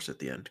Santa, of course, at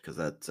the end because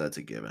that's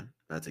a given.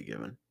 That's a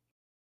given.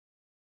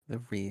 the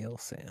real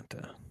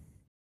Santa.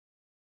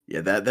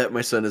 Yeah, that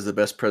my son is the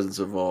best presents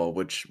of all.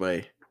 Which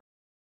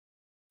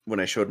when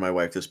I showed my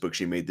wife this book,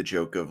 she made the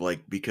joke of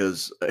like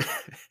because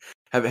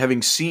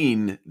having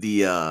seen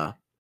the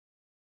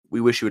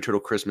We Wish You a Turtle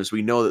Christmas,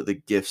 we know that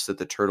the gifts that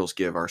the turtles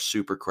give are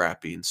super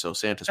crappy, and so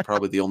Santa's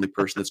probably the only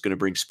person that's going to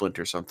bring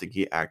Splinter something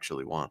he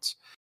actually wants.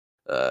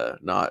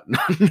 Not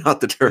not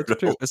the It's true.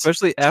 turtles.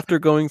 Especially after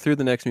going through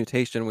the next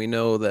mutation, we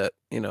know that,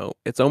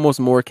 it's almost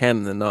more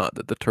canon than not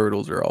that the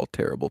turtles are all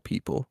terrible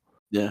people.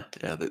 Yeah,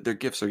 their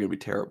gifts are going to be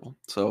terrible.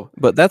 So,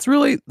 But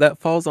that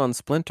falls on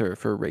Splinter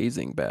for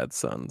raising bad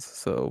sons.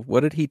 So what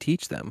did he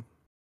teach them?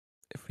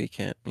 If we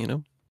can't, It's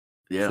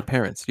yeah, the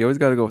parents. You always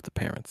got to go with the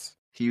parents.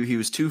 he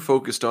was too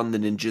focused on the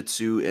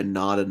ninjutsu and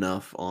not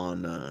enough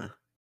on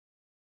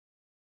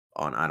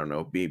I don't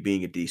know,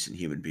 being a decent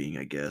human being,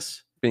 I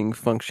guess. Being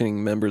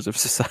functioning members of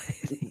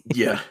society.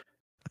 Yeah.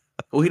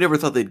 Well, he never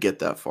thought they'd get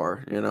that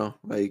far, you know?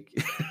 Like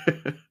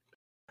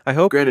I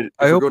hope. granted,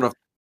 I hope.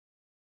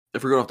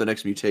 if we're going off the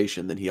next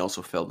mutation, then he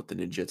also failed at the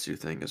ninjutsu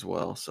thing as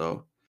well.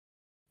 So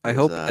I there's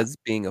hope, that. as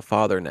being a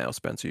father now,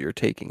 Spencer, you're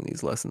taking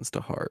these lessons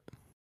to heart.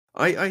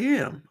 I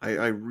am.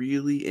 I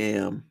really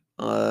am.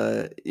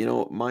 You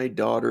know, my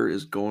daughter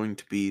is going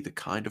to be the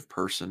kind of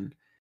person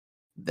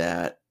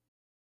that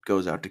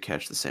goes out to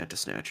catch the Santa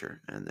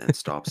Snatcher and then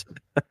stops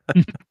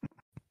him.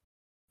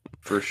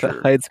 For That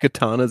sure. hides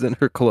katanas in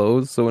her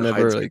clothes, so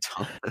whenever Hides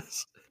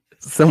katanas.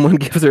 someone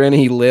gives her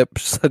any lip,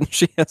 suddenly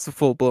she has a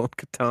full blown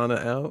katana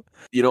out.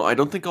 You know, I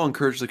don't think I'll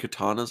encourage the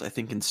katanas. I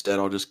think instead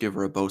I'll just give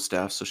her a bow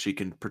staff so she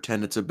can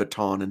pretend it's a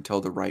baton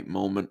until the right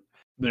moment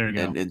There you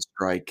go. and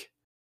strike.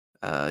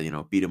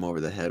 Beat him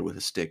over the head with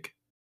a stick.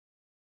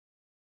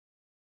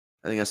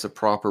 I think that's the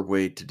proper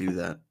way to do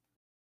that.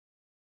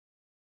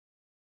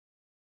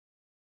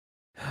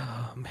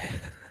 Oh man.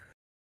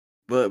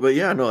 But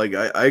yeah, no, like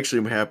I actually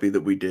am happy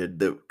that we did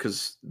that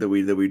because that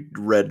we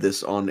read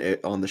this on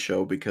the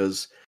show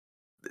because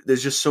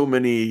there's just so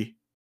many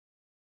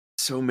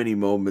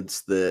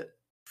moments that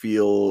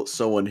feel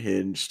so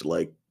unhinged,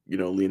 like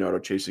Leonardo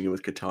chasing him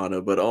with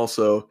katana, but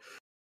also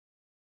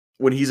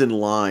when he's in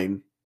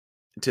line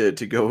to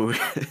go,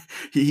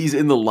 he's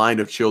in the line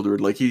of children.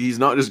 Like he's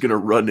not just gonna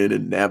run in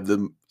and nab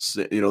them,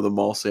 the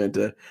mall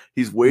Santa.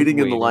 He's waiting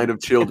in the line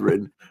of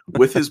children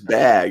with his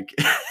bag.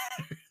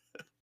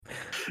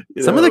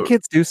 Some of the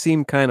kids do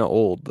seem kind of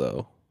old,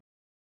 though.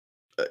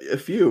 A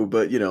few,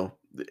 but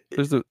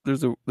there's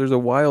a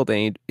wild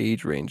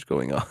age range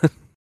going on.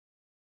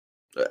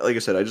 Like I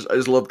said, I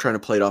just love trying to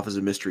play it off as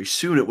a mystery.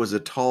 Soon it was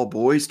a tall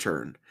boy's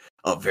turn,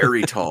 a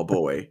very tall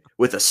boy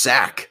with a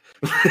sack.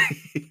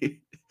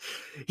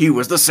 He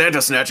was the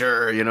Santa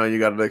Snatcher. You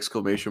got an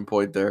exclamation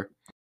point there.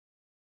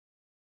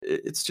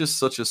 It's just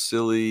such a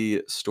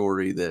silly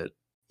story that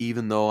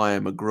even though I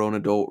am a grown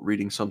adult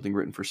reading something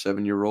written for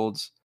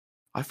 7-year-olds,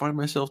 I find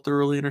myself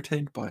thoroughly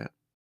entertained by it.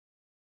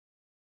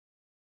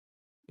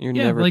 You're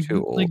never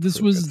too old. Like this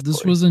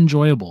was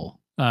enjoyable.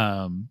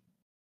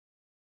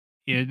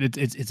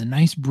 It's a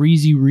nice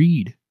breezy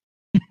read.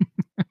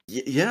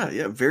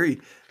 Yeah,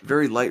 very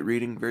very light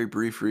reading, very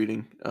brief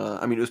reading.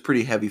 I mean, it was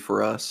pretty heavy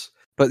for us.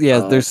 But yeah,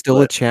 there's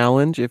still a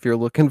challenge if you're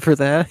looking for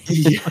that.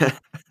 Yeah.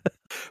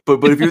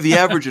 But if you're the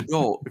average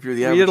adult, read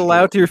it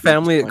aloud to your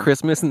family at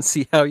Christmas and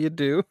see how you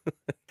do.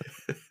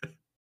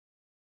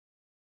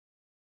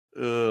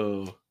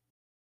 Oh.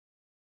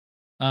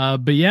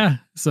 But yeah,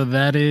 so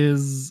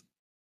that's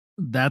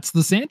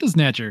the Santa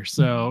Snatcher.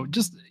 So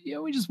just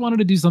we just wanted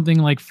to do something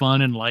like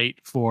fun and light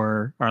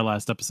for our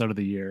last episode of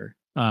the year.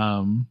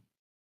 And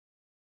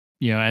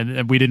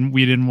we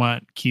didn't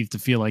want Keith to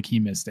feel like he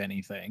missed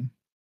anything.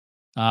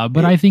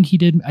 But I think he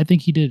did. I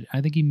think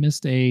he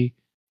missed a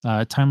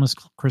timeless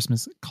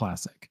Christmas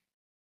classic.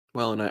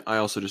 Well, and I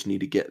also just need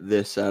to get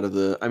this out of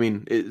the. I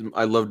mean,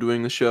 I love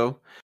doing the show,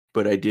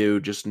 but I do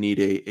just need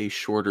a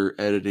shorter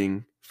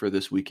editing for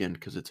this weekend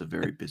because it's a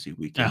very busy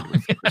weekend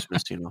with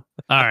Christmas. All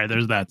right,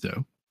 there's that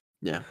too.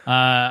 Yeah.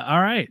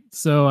 All right.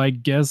 So I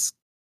guess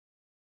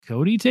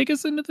Cody, take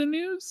us into the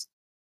news.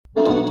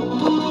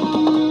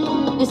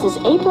 This is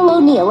April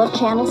O'Neil of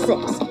Channel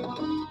 6.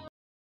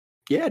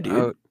 Yeah,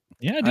 dude.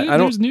 Yeah, dude.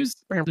 There's news.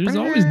 There's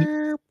always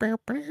news.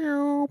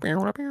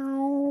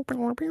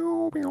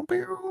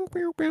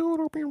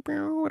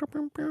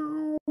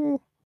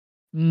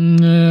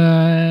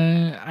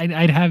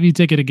 I'd have you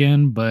take it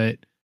again, but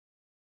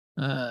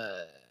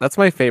that's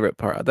my favorite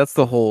part. That's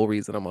the whole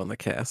reason I'm on the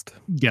cast.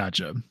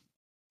 Gotcha.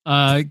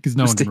 Because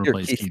no one can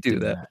replace Keith doing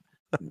that.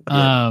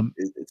 Yeah,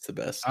 it's the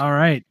best. All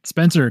right,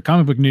 Spencer,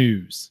 comic book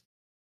news.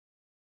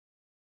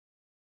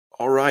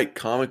 All right,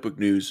 comic book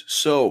news.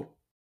 So,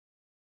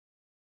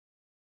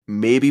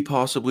 maybe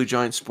possibly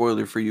giant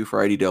spoiler for you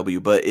for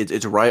IDW, but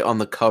it's right on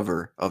the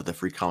cover of the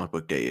Free Comic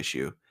Book Day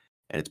issue,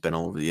 and it's been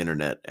all over the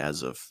internet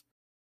as of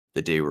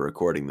the day we're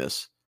recording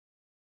this.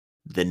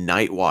 The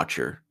Night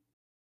Watcher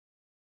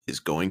is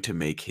going to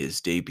make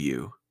his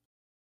debut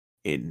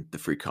in the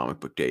Free Comic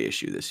Book Day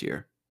issue this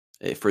year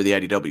for the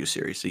IDW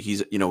series. So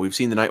he's, we've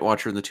seen the Night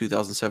Watcher in the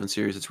 2007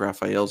 series. It's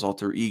Raphael's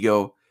alter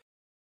ego.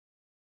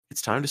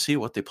 It's time to see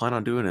what they plan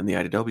on doing in the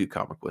IDW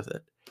comic with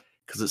it,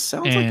 because it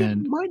sounds like it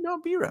might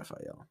not be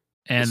Raphael.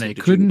 And they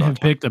couldn't have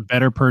picked a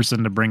better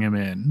person to bring him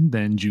in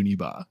than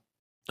Juniba.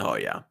 Oh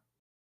yeah,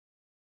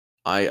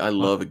 I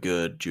love a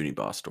good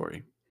Juniba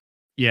story.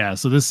 Yeah,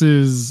 so this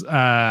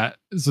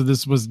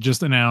was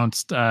just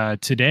announced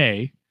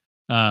today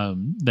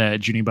that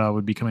Juniba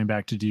would be coming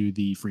back to do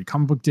the Free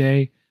Comic Book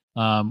Day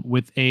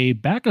with a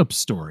backup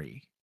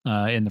story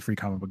in the Free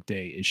Comic Book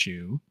Day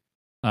issue,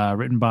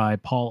 written by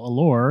Paul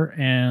Allore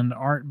and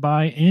art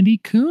by Andy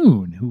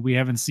Kuhn, who we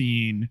haven't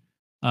seen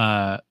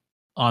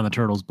on the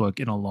Turtles book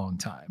in a long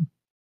time.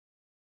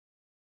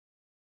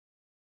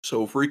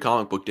 So Free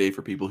Comic Book Day,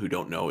 for people who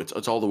don't know,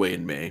 it's all the way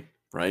in May,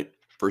 right?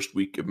 First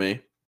week of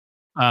May.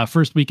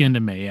 First weekend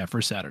of May, yeah,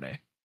 first Saturday.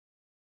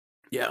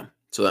 Yeah.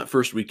 So that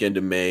first weekend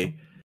of May,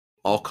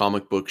 all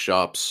comic book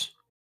shops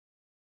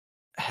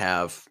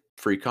have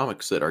free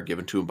comics that are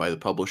given to them by the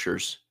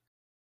publishers.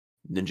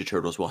 Ninja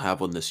Turtles will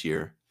have one this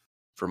year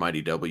from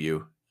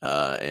IDW,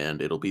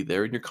 and it'll be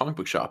there in your comic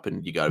book shop.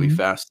 And you got to be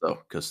fast, though,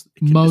 because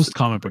most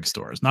comic book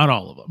stores, not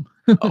all of them.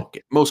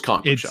 Okay, most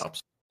comic book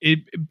shops. It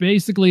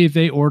basically, if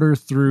they order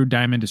through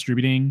Diamond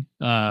Distributing,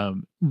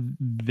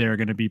 they're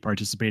going to be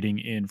participating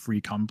in Free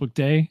Comic Book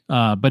Day,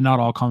 but not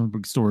all comic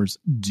book stores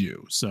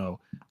do. So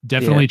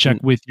definitely check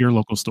with your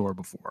local store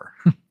before.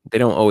 They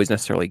don't always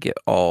necessarily get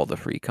all the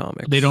free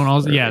comics. They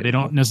don't they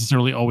don't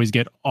necessarily always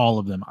get all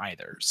of them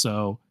either.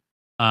 So,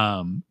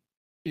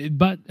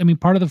 but I mean,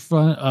 part of the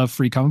fun of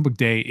Free Comic Book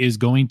Day is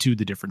going to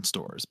the different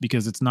stores,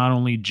 because it's not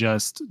only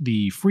just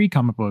the free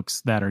comic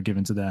books that are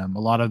given to them. A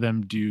lot of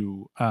them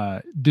do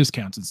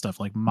discounts and stuff.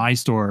 Like my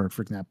store,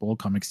 for example,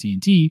 Comics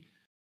TNT,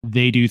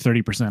 they do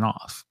 30%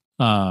 off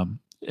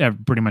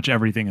pretty much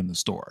everything in the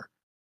store,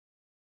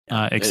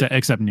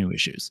 except new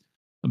issues.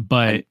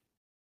 But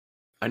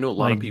I know a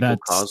lot of Like people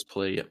that's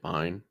cosplay at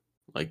mine.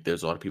 Like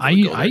there's a lot of people that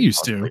go I there and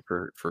used cosplay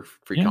to. for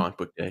free Yeah. comic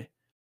book day.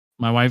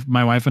 My wife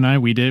and I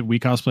we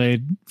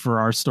cosplayed for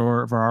our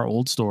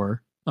old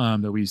store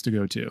that we used to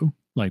go to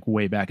like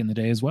way back in the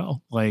day as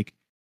well. Like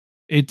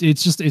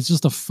it's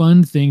just a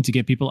fun thing to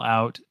get people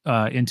out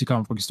into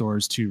comic book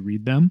stores to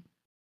read them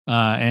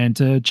and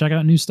to check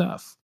out new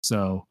stuff.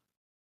 So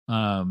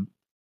like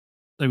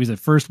we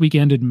said, first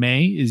weekend in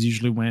May is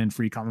usually when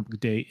Free Comic Book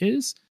Day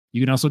is.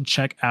 You can also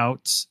check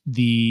out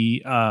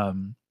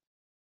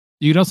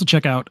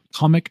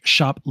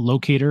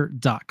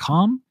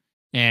comicshoplocator.com,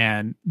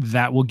 and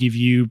that will give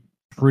you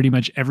pretty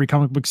much every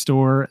comic book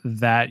store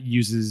that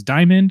uses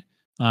Diamond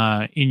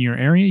in your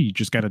area. You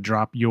just got to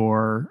drop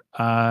your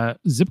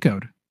zip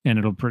code,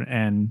 and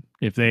and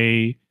if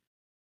they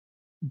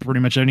pretty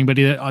much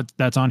anybody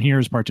that's on here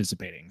is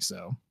participating.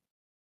 So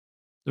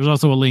there's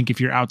also a link if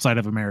you're outside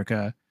of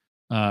America.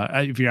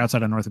 If you're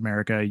outside of North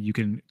America, you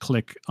can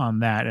click on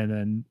that and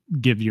then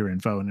give your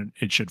info, and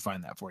it should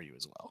find that for you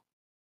as well.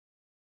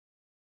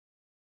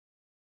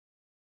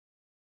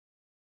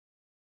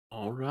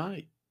 All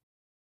right.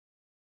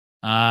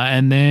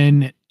 And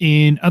then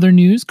in other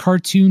news,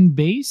 Cartoon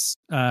Base,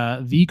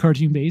 the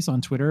Cartoon Base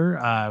on Twitter,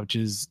 which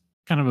is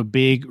kind of a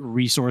big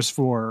resource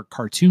for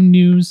cartoon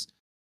news.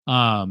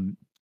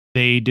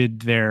 They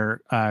did their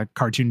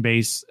Cartoon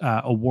Base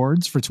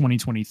awards for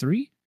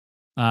 2023,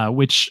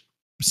 which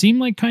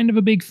seemed like kind of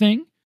a big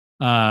thing.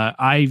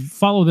 I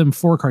follow them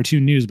for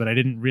cartoon news, but I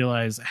didn't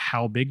realize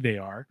how big they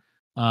are.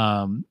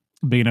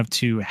 Big enough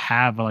to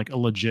have like a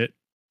legit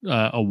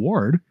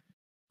award.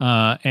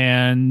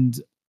 And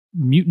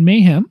Mutant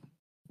Mayhem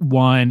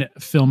won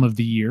Film of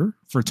the Year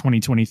for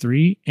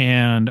 2023,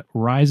 and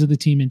Rise of the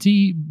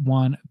TMNT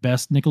won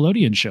Best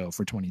Nickelodeon Show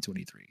for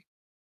 2023.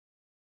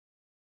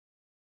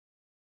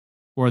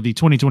 Or the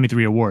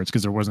 2023 awards,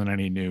 because there wasn't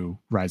any new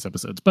Rise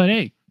episodes. But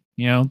hey,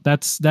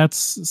 that's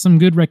some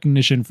good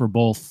recognition for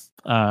both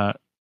the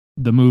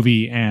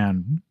movie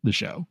and the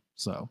show.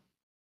 So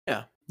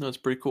yeah, no, it's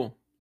pretty cool.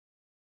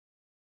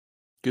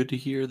 Good to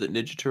hear that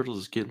Ninja Turtles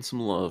is getting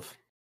some love.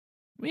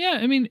 Yeah,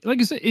 I mean, like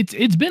I said,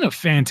 it's been a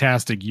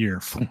fantastic year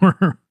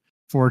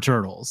for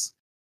Turtles.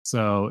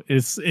 So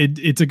it's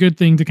a good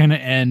thing to kind of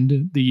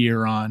end the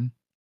year on,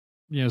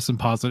 some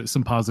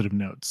positive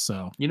notes.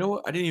 So you know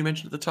what? I didn't even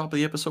mention at the top of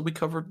the episode we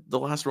covered the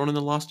last Run in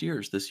the Lost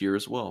Years this year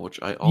as well, which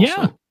I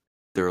also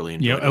thoroughly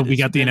enjoyed. We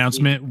got the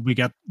announcement. We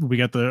got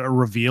the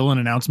reveal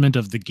and announcement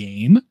of the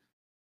game.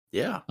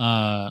 Yeah.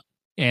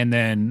 And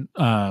then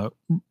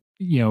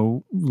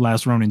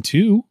Last Ronin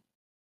 2.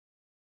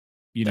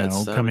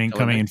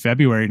 Coming in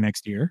February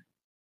next year.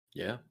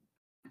 Yeah.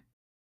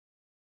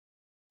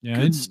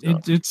 Yeah, it's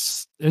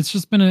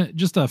just been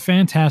a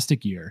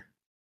fantastic year.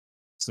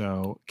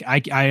 So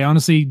I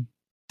honestly,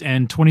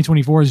 and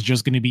 2024 is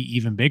just going to be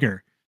even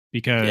bigger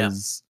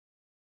because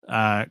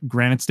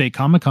Granite State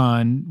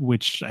Comic-Con,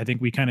 which I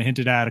think we kind of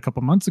hinted at a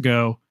couple months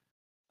ago,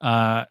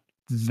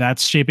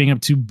 that's shaping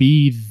up to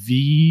be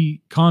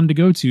the con to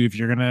go to if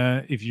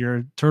you're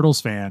a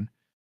Turtles fan.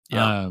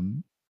 Yeah.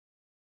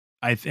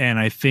 I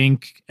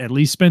think at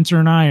least Spencer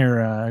and I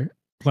are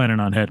planning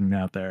on heading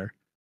out there.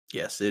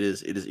 Yes, it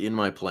is in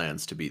my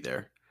plans to be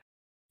there.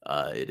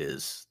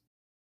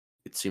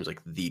 It seems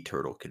like the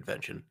turtle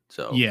convention.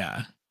 So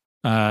yeah.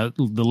 The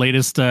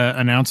latest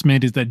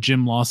announcement is that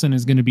Jim Lawson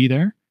is going to be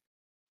there.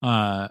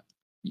 And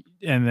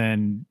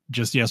then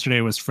just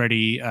yesterday was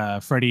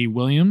Freddie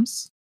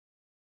Williams,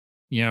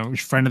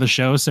 friend of the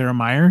show, Sarah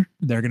Meyer.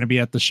 They're going to be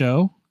at the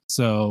show.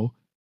 So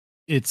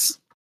it's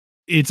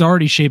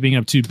already shaping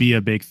up to be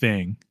a big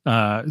thing.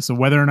 So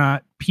whether or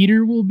not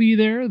Peter will be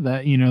there,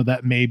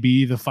 that may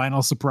be the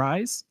final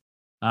surprise.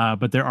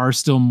 But there are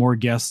still more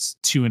guests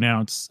to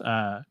announce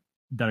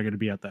that are going to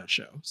be at that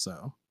show.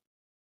 So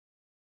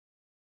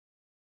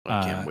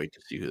I can't wait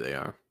to see who they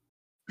are.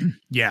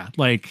 Yeah,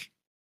 like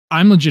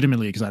I'm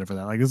legitimately excited for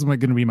that. Like this is going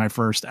to be my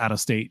first out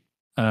of state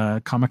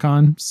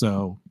Comic-Con.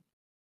 So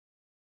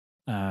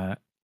I'm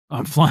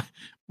flying.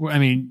 I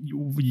mean,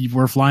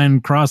 we're flying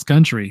cross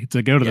country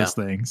to go to this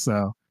thing,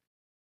 so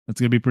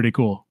it's gonna be pretty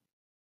cool.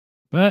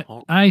 But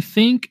I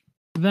think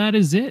that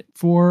is it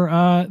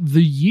for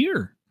the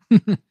year.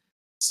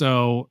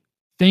 So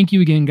thank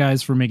you again,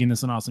 guys, for making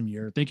this an awesome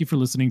year. Thank you for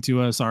listening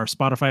to us. Our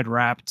Spotify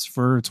Wrapped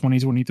for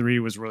 2023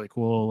 was really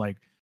cool. Like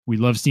we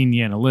love seeing the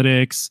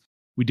analytics.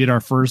 We did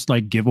our first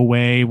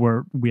giveaway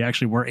where we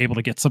actually were able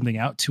to get something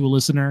out to a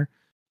listener.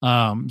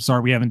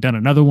 Sorry we haven't done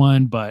another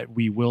one, but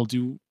we will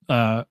do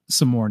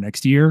some more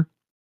next year.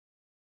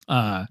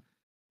 So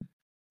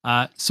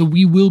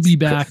we will be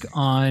back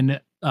on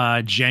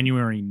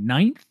January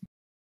 9th.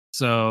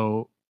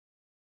 So,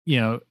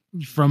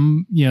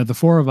 from the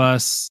four of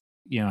us,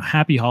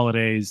 happy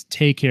holidays.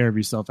 Take care of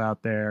yourself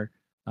out there.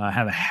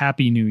 Have a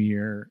happy new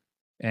year,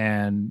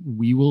 and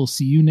we will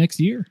see you next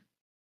year.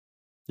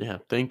 Yeah,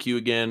 thank you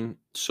again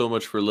so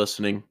much for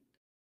listening.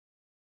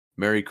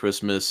 Merry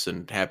Christmas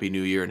and Happy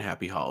New Year and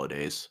Happy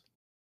Holidays.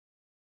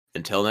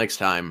 Until next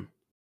time,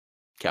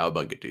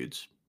 Cowabunga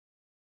dudes.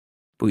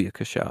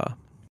 Booyakasha.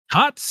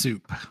 Hot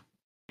soup.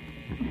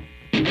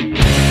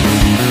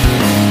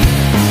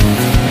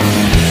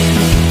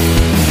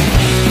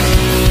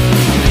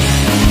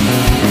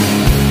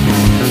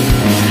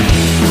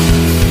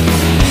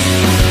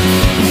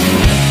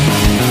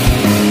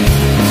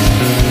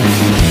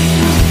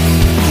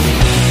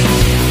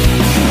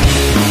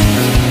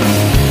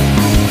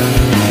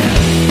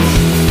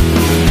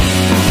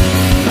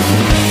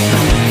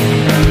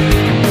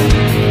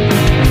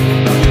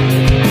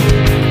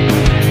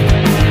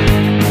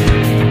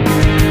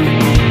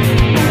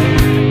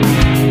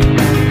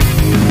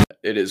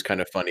 It is kind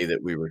of funny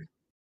that we were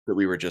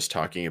just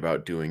talking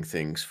about doing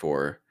things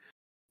for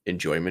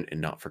enjoyment and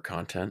not for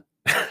content.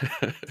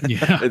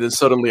 Yeah. And then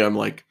suddenly I'm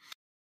like,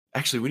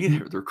 actually, we need to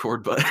hit the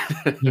record button.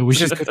 No, we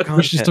should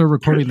start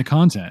recording the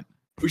content.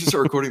 We should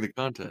start recording the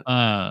content.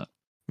 But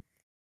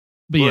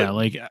yeah,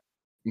 like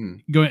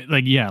going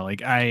like yeah,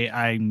 like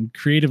I'm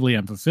creatively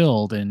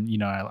unfulfilled, and you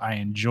know I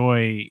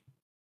enjoy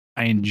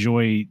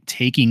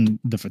taking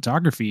the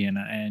photography,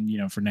 and you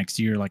know for next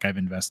year, like I've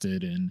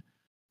invested in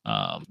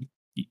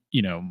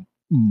you know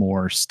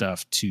more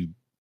stuff to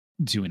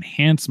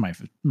enhance my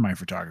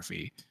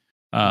photography,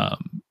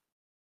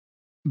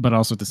 but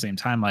also at the same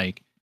time,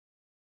 like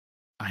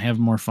I have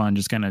more fun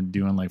just kind of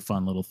doing like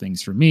fun little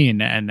things for me, and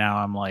now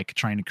I'm like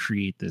trying to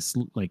curate this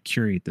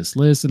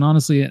list, and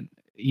honestly,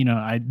 you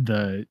know,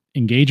 the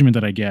engagement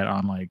that I get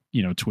on like,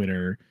 you know,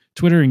 Twitter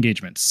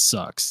engagement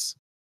sucks.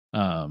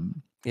 Yeah,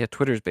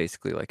 Twitter's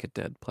basically like a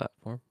dead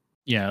platform.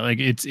 Yeah,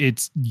 like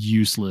it's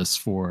useless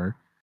for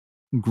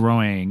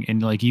growing,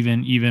 and like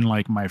even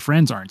like my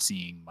friends aren't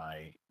seeing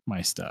my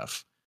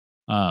stuff.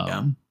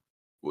 Yeah.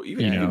 Well,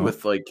 even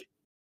with like,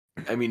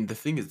 I mean, the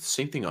thing is the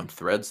same thing on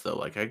Threads though.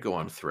 Like I go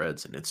on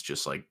Threads and it's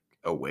just like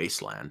a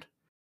wasteland.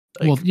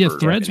 Like, well, yeah,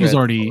 Threads was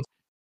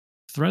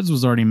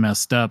already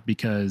messed up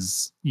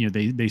because you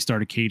know they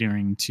started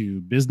catering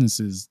to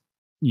businesses,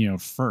 you know,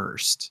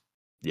 first.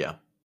 Yeah.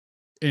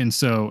 And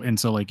so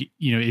like,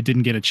 you know, it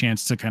didn't get a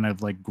chance to kind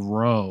of like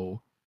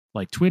grow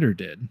like Twitter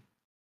did.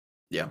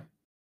 Yeah.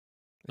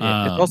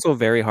 It's also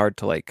very hard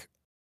to like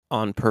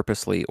on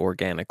purposely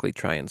organically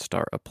try and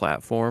start a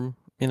platform,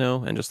 you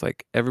know, and just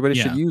like everybody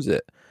should use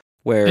it.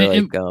 Where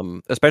like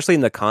especially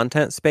in the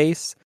content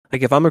space,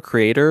 like if I'm a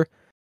creator,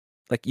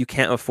 like you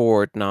can't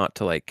afford not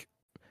to like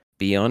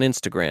be on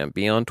Instagram,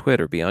 be on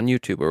Twitter, be on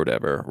YouTube or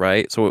whatever,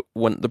 right? So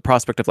when the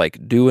prospect of like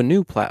do a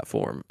new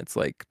platform, it's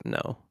like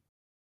no.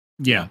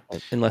 Yeah.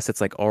 Unless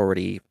it's like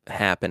already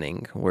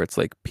happening where it's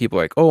like people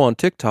are like, oh, on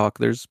TikTok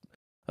there's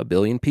 1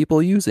 billion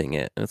people using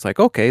it, and it's like,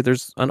 okay,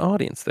 there's an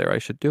audience there, I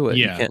should do it.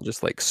 Yeah. You can't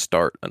just like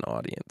start an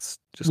audience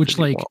just which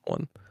like want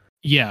one.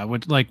 Yeah,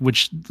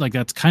 which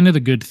that's kind of the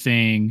good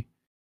thing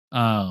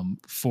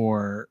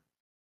for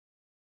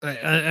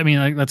I mean,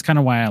 like that's kind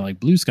of why I like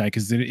Blue Sky,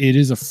 because it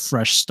is a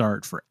fresh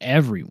start for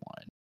everyone.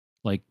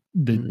 Like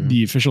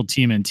the official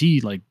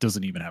TMNT like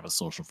doesn't even have a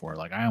social for it.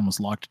 Like I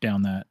almost locked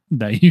down that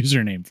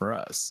username for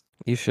us.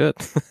 You should.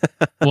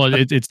 Well,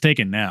 it's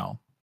taken now.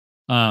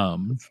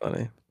 That's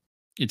funny.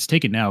 It's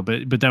taken now,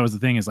 but that was the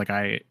thing is like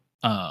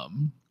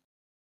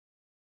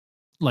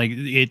like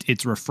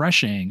it's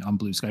refreshing on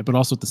Blue Sky, but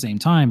also at the same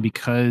time,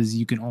 because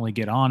you can only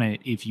get on it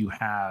if you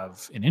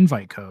have an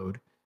invite code,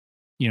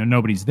 you know,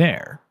 nobody's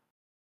there,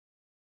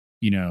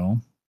 you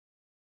know,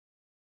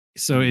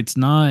 so it's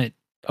not.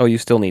 Oh, you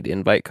still need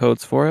invite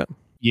codes for it?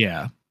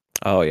 Yeah.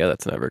 Oh yeah,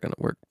 that's never gonna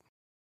work.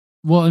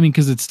 Well, I mean,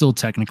 because it's still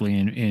technically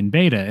in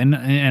beta, and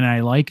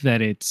I like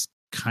that it's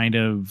kind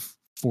of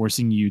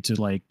forcing you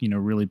to like, you know,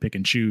 really pick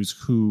and choose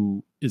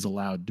who is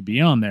allowed to be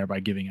on there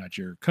by giving out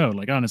your code.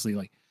 Like honestly,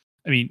 like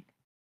I mean,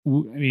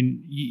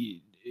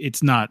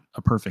 it's not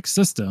a perfect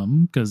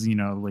system because, you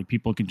know, like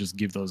people can just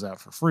give those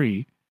out for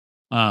free.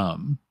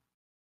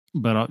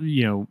 But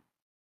you know,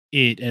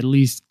 it at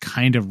least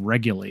kind of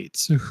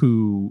regulates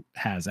who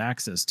has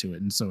access to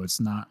it. And so it's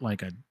not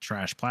like a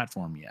trash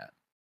platform yet.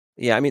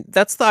 Yeah, I mean,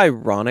 that's the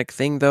ironic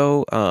thing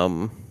though.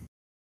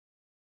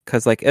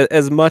 Cause like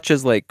as much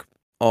as like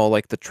all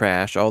like the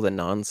trash, all the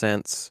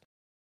nonsense,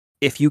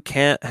 if you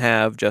can't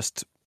have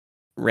just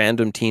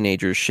random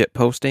teenagers shit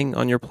posting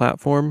on your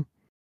platform,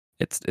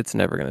 it's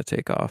never going to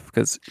take off,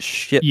 because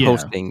shit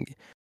posting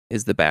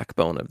is the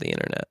backbone of the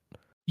internet.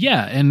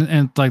 Yeah,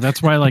 and like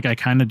that's why like I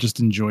kind of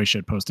just enjoy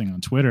shit posting on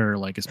Twitter,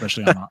 like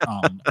especially on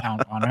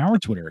our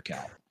Twitter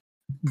account,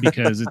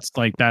 because it's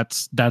like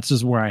that's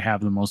just where I have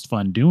the most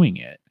fun doing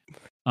it.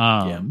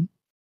 And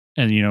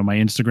you know, my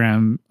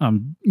Instagram,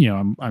 you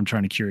know, I'm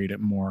trying to curate it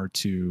more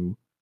to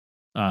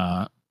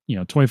you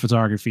know, toy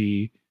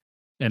photography,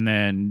 and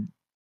then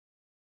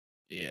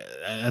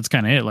that's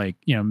kind of it. Like,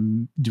 you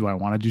know, do I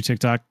want to do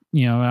TikTok?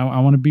 You know, I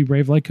want to be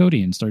brave like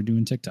Cody and start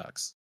doing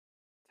TikToks.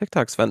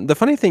 TikTok's fun. The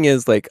funny thing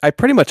is, like, I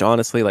pretty much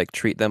honestly like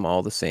treat them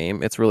all the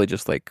same. It's really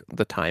just like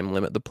the time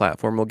limit the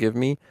platform will give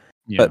me.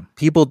 Yeah. But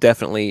people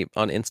definitely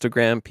on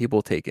Instagram,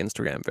 people take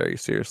Instagram very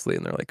seriously,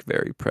 and they're like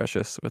very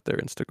precious with their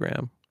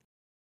Instagram.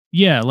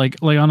 Yeah, like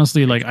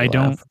honestly, like I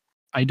don't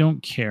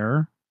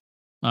care.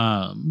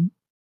 I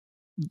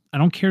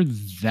don't care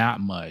that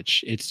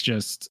much. It's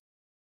just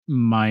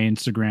my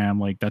Instagram,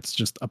 like that's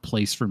just a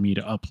place for me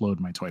to upload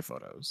my toy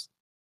photos,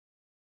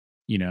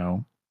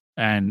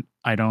 and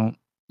I don't,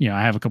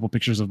 I have a couple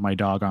pictures of my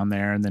dog on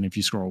there. And then if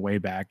you scroll way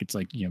back, it's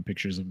like,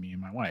 pictures of me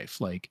and my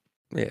wife. Like,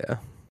 Yeah.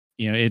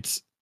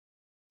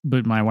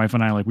 But my wife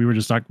and I, like, we were at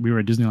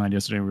Disneyland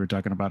yesterday. We were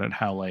talking about it,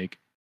 how like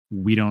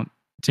we don't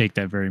take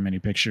that very many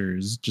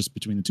pictures just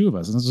between the two of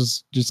us. And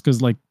it's just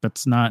because like,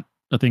 that's not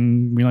a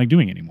thing we like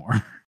doing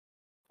anymore.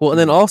 Well, and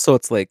then also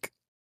it's like,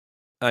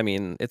 I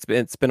mean, it's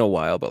been a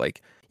while, but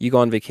like you go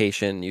on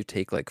vacation, you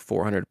take like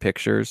 400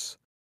 pictures.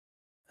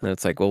 And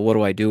it's like, well, what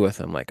do I do with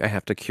them? Like, I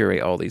have to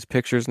curate all these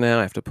pictures now.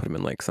 I have to put them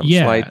in like some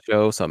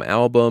slideshow, some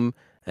album.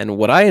 And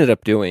what I ended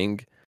up doing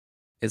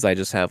is I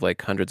just have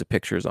like hundreds of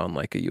pictures on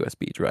like a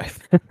USB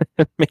drive.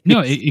 No,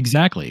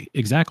 exactly.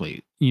 Like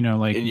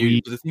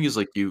And the thing is,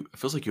 like, it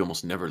feels like you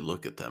almost never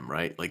look at them,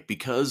 right? Like,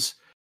 because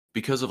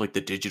of like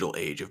the digital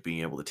age of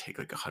being able to take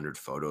like 100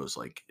 photos,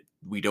 like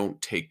we don't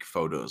take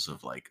photos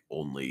of like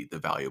only the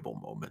valuable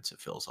moments.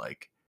 It feels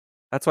like.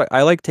 That's why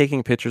I like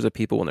taking pictures of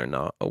people when they're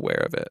not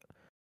aware of it.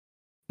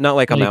 Not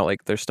like I'm out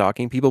like they're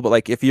stalking people, but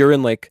like if you're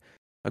in like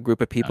a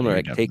group of people and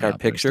they're like, take our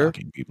picture.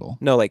 People.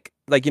 No, like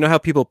you know how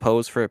people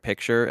pose for a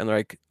picture and they're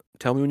like,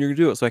 tell me when you're gonna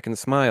do it so I can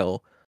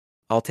smile.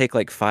 I'll take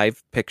like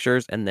 5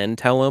 pictures and then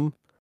tell them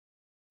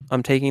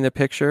I'm taking the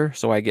picture,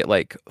 so I get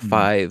like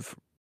 5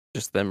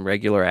 just them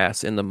regular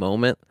ass in the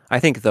moment.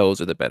 I think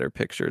those are the better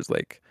pictures,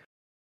 like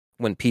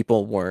when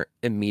people weren't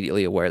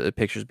immediately aware that the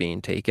picture's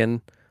being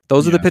taken.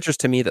 Those are the pictures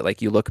to me that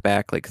like you look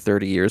back like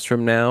 30 years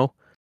from now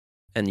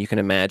and you can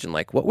imagine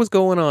like what was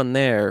going on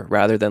there,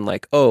 rather than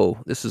like, oh,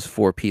 this is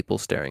 4 people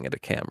staring at a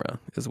camera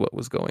is what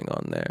was going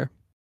on there.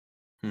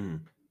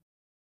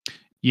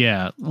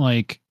 Yeah,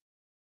 like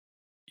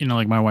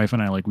like my wife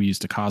and I, like we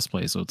used to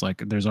cosplay, so it's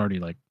like there's already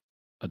like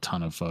a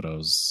ton of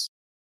photos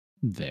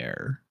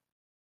there.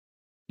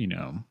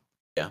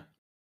 Yeah.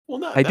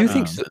 Well, I do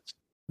think so.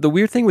 The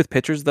weird thing with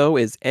pictures though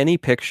is any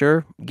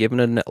picture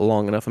given a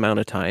long enough amount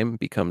of time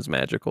becomes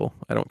magical.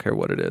 I don't care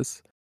what it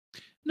is.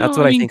 That's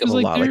what I think of a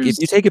lot. Like if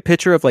you take a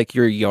picture of like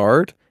your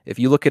yard, if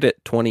you look at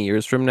it 20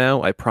 years from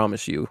now, I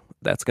promise you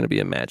that's going to be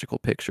a magical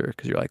picture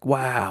because you're like,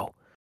 wow.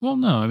 Well,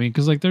 no, I mean,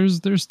 because like there's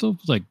still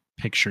like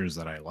pictures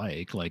that I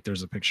like. Like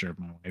there's a picture of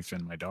my wife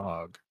and my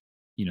dog,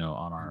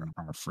 on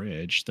our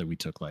fridge that we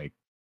took like,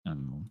 I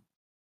don't know,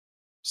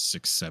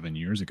 6-7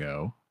 years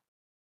ago.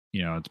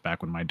 It's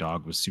back when my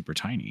dog was super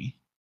tiny.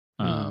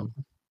 And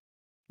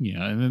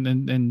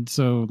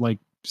so like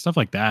stuff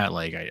like that,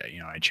 like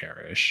I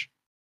cherish.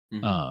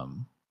 I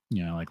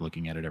like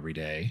looking at it every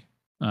day.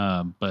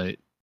 But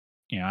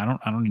I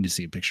don't need to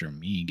see a picture of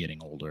me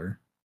getting older.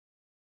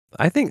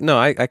 I think no,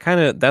 I kind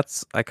of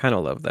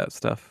love that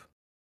stuff.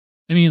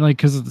 I mean, like,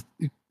 because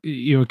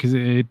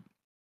it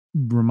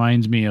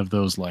reminds me of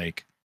those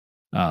like,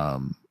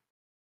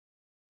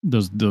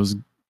 those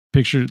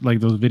pictures, like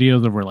those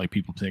videos of where like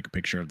people take a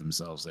picture of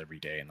themselves every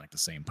day in like the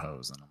same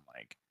pose, and I'm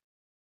like,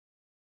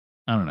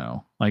 I don't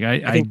know, like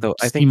I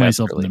see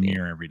myself really in the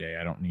mirror every day.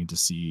 I don't need to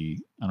see.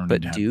 I don't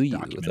need to have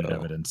documented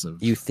evidence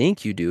of. You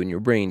think you do, and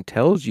your brain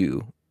tells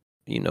you,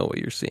 know what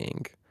you're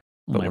seeing.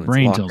 Well, my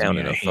brain tells me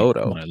I hate what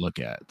I look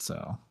at.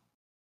 So,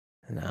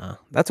 nah,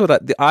 that's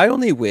what I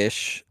only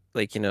wish.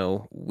 Like,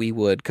 we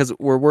would, because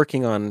we're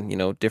working on,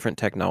 different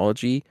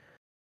technology,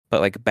 but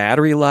like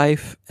battery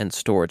life and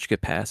storage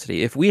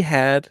capacity. If we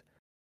had,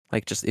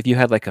 like, if you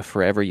had like a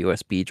forever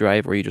USB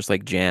drive where you just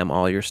like jam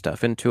all your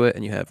stuff into it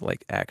and you have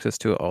like access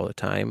to it all the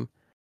time,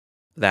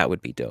 that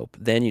would be dope.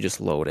 Then you just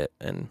load it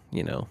and,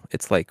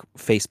 it's like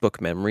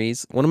Facebook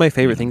memories. One of my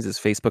favorite things is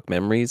Facebook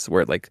memories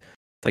where like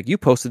you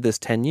posted this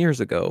 10 years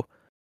ago.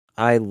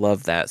 I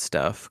love that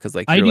stuff because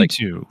like you're like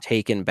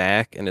taken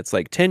back and it's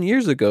like 10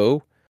 years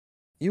ago.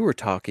 You were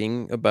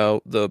talking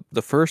about the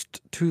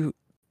first 2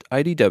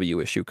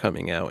 IDW issue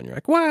coming out, and you're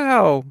like,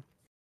 "Wow!"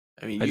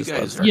 I mean, you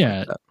guys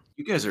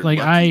are like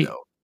lucky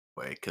though,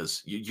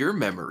 because your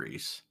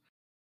memories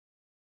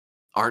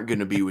aren't going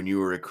to be when you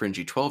were a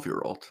cringy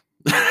 12-year-old.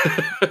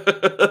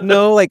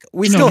 No, like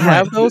we still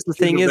have those. The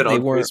thing is, they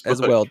weren't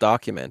as well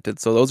documented,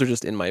 so those are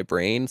just in my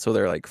brain. So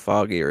they're like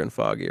foggier and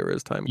foggier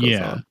as time goes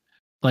on.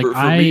 Like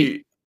for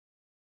me,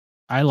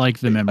 I like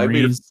the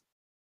memories.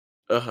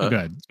 Go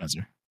ahead,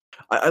 Spencer.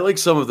 I like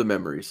some of the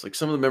memories. Like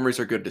some of the memories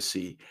are good to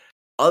see.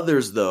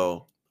 Others,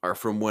 though, are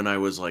from when I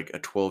was like a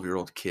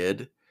 12-year-old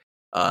kid,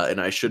 and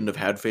I shouldn't have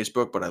had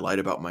Facebook, but I lied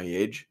about my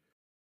age.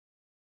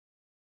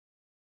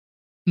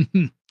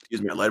 Excuse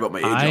me, I lied about my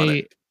age on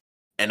it,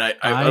 and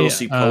I will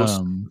see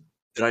posts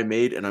that I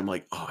made, and I'm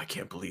like, oh, I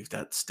can't believe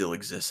that still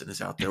exists and is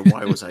out there.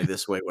 Why was I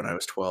this way when I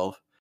was 12?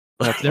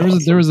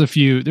 There was a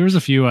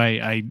few.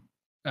 I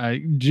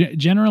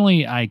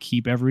generally I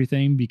keep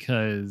everything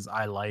because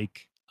I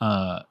like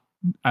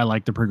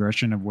the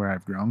progression of where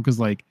I've grown, because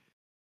like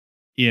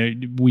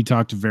we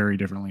talked very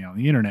differently on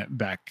the internet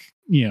back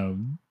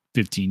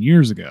 15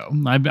 years ago.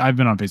 I've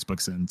been on Facebook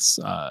since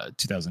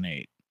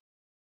 2008.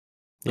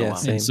 Yeah,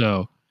 same. And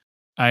so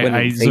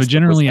so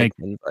generally I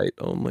invite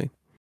only.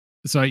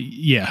 So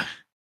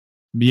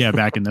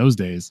back in those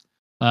days.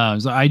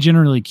 So I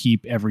generally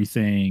keep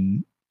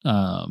everything.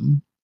 I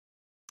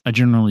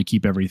generally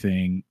keep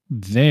everything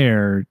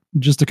there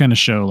just to kind of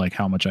show like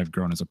how much I've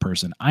grown as a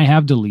person. I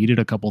have deleted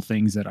a couple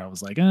things that I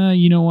was like,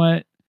 you know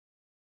what?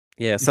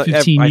 Yeah, so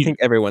 15 I ye- think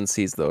everyone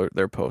sees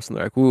their posts and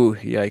they're like, "Ooh,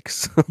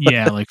 yikes!"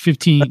 yeah, like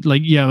 15,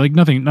 like yeah, like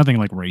nothing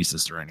like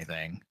racist or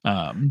anything.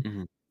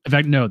 Mhm. In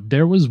fact, no,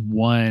 there was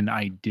one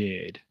I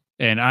did,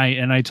 and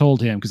I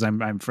told him because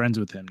I'm friends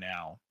with him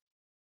now,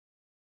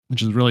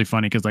 which is really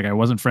funny because like I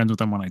wasn't friends with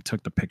him when I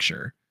took the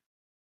picture.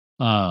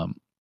 Um,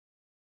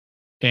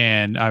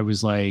 and I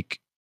was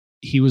like,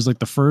 he was like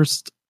the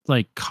first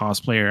like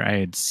cosplayer I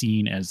had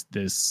seen as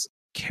this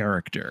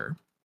character,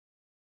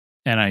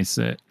 and I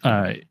said,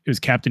 it was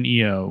Captain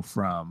EO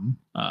from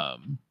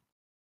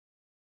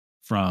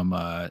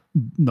the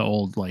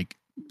old like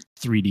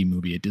 3D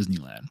movie at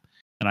Disneyland,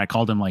 and I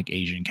called him like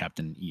Asian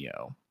Captain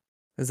EO.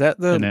 Is that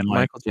And the then like,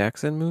 Michael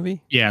Jackson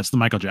movie? yeah, it's the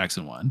Michael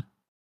Jackson one.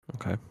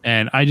 Okay.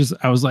 And I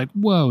was like,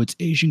 whoa, it's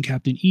Asian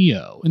Captain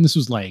EO. And this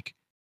was like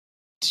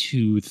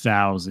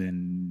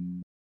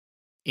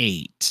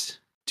 2008,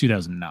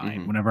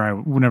 2009,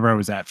 whenever I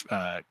was at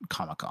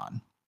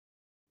Comic-Con.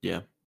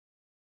 Yeah.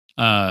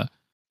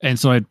 And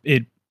so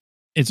and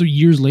so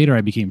years later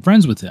I became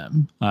friends with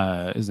him.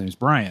 His name's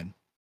Brian.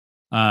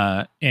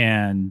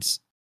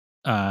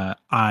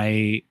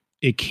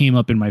 It came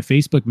up in my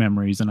Facebook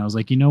memories and I was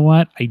like, you know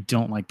what? I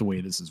don't like the way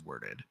this is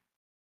worded.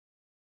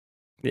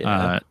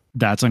 Yeah.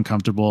 That's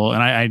uncomfortable.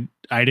 And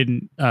I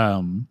didn't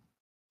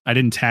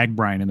tag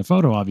Brian in the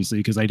photo, obviously,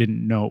 because I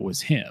didn't know it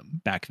was him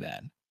back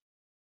then.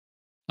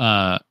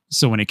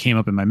 So when it came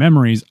up in my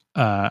memories,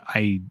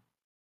 I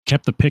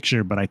kept the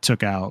picture, but I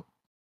took out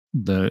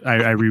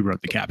I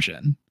rewrote the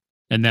caption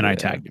and then I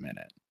tagged him in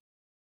it.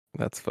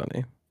 That's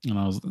funny.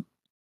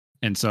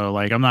 And so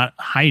like, I'm not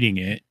hiding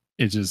it.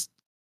 It's just,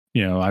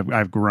 you know,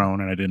 I've grown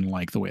and I didn't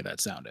like the way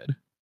that sounded.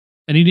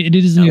 And it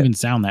doesn't even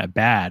sound that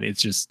bad.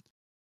 It's just,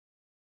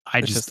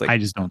 I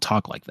just don't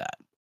talk like that.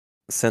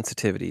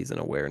 Sensitivities and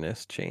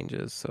awareness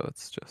changes, so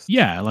it's just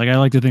like I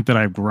like to think that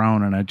I've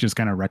grown and I just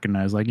kind of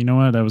recognize like, you know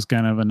what, that was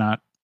kind of a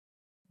not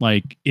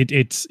like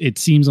it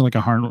seems like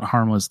a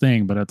harmless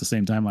thing, but at the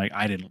same time like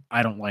I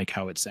don't like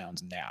how it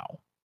sounds now.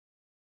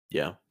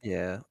 Yeah.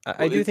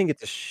 I do think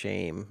it's a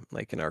shame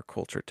like in our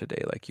culture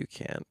today, like you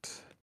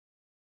can't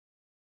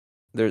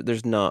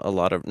there's not a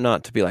lot of,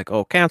 not to be like,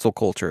 oh, cancel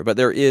culture, but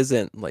there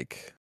isn't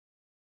like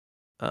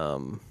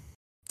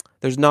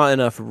there's not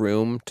enough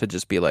room to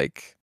just be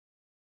like,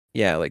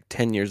 yeah, like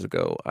 10 years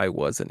ago, I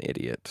was an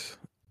idiot,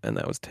 and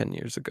that was 10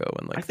 years ago,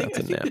 and like that's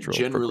a natural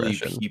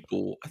progression.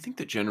 I think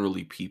that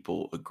generally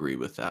people agree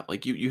with that.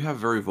 Like you have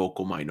very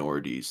vocal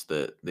minorities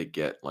that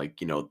get like,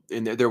 you know,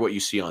 and they're what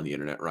you see on the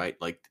internet, right?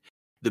 Like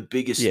the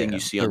biggest thing you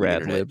see on the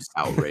internet is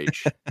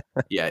outrage.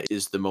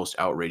 Is the most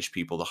outraged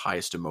people, the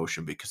highest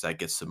emotion, because that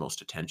gets the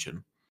most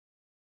attention.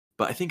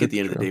 But I think at the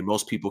end of the day,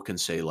 most people can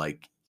say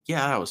like,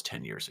 yeah, that was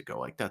 10 years ago.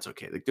 Like that's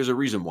okay. Like there's a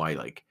reason why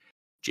like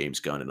James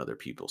Gunn and other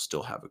people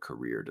still have a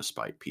carear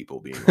despite people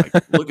being like,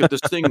 look at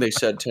this thing they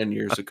said 10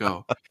 years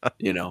ago.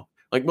 You know,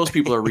 like most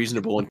people are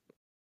reasonable and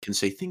can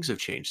say things have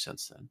changed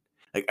since then.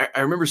 Like I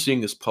remember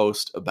seeing this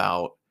post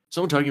about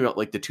someone talking about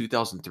like the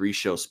 2003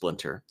 show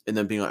Splinter and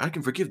then being like, I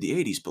can forgive the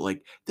 80s, but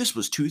like this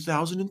was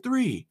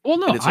 2003. Well,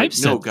 no, and it's I've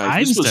said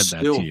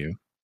that to you.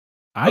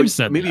 I've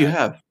said maybe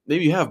that.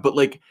 maybe you have, but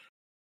like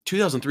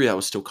 2003, that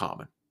was still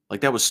common.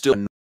 Like that was still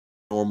a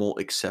normal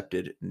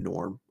accepted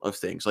norm of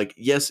things. Like,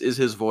 yes, is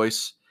his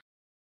voice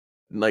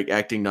like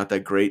acting not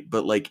that great,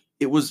 but like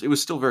it was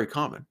still very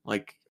common.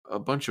 Like a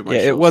bunch of my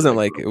it wasn't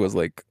like it was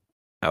like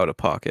out of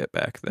pocket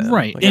back then,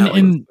 right? Like,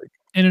 and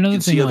another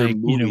thing, other like,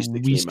 you know,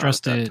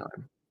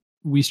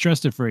 we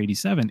stressed it for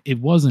 87. It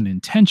wasn't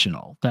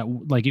intentional. That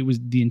like it was,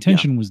 the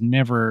intention was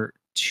never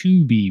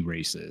to be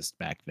racist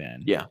back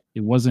then. Yeah,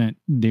 it wasn't.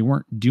 They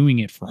weren't doing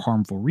it for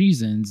harmful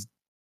reasons.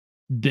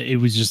 It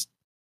was just,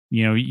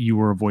 you know, you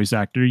were a voice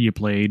actor, you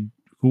played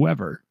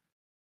whoever,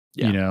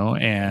 you know,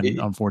 and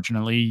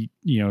unfortunately,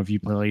 you know, if you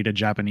played a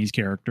Japanese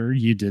character,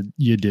 you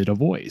did a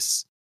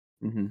voice,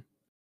 you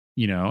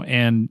know,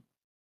 and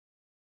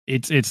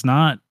it's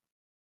not,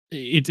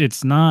 you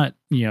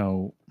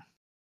know,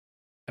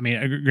 I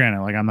mean,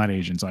 granted, like I'm not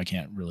Asian, so I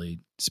can't really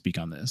speak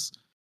on this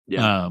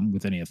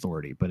with any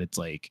authority, but it's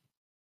like,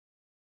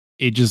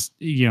 it just,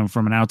 you know,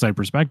 from an outside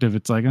perspective,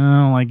 it's like,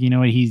 oh, like, you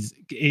know,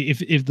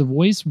 if the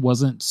voice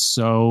wasn't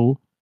so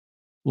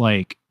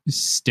like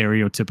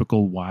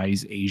stereotypical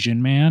wise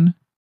Asian man,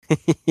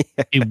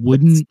 it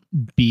wouldn't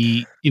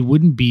be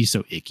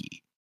so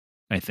icky,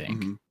 I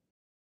think.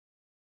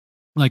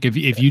 Like if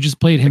you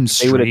just played him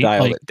straight, they would have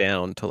dialed it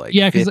down to like,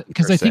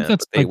 because I think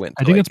that's like,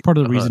 I think that's part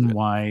of the reason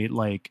why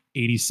like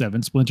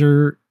 87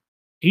 Splinter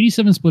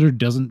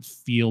doesn't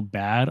feel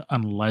bad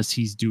unless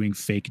he's doing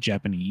fake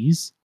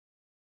Japanese.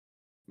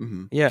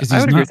 Yeah,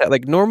 I would agree with that.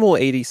 Like normal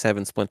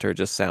 87 Splinter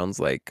just sounds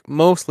like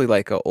mostly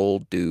like an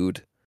old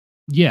dude.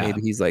 Yeah,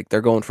 maybe he's like,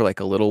 they're going for like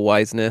a little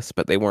wiseness,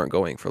 but they weren't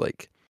going for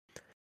like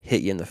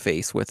hit you in the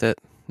face with it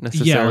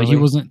necessarily. Yeah, like he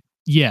wasn't.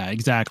 Yeah,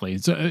 exactly.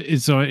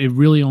 So it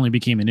really only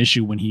became an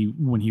issue when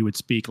he would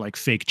speak like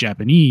fake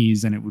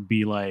Japanese, and it would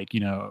be like,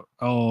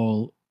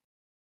 oh,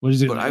 what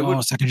is it? But Like, I would- oh,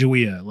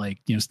 Sacagawea, like,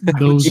 I would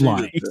those say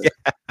lines.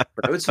 that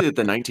I would say that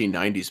the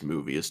 1990s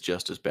movie is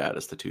just as bad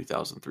as the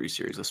 2003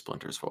 series of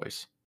Splinter's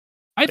Voice.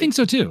 I think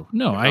so too.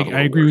 No, if I not a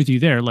little agree worse. with you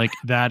there. Like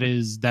that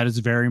is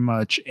very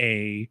much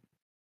a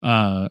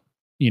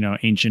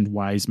ancient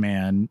wise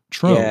man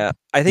trope. Yeah,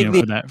 I think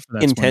for the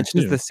that intention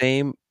is too. the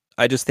same.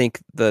 I just think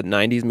the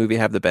 '90s movie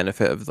have the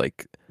benefit of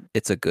like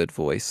it's a good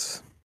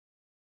voice.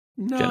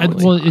 No,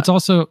 Generally. Well, it's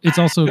also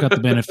got the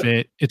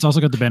benefit. It's also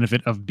got the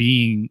benefit of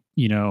being,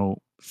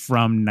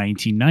 from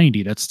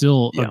 1990. That's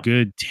still a Yeah.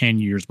 good 10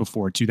 years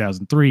before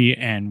 2003,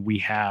 and we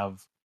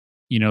have,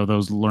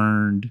 those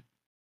learned.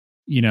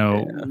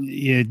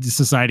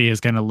 Society has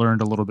kind of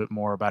learned a little bit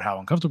more about how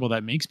uncomfortable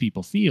that makes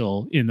people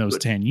feel in those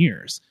But 10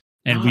 years,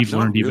 and not- we've not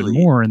learned even really.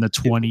 more in the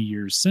 20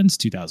 years since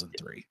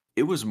 2003.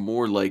 It was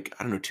more like,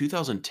 I don't know,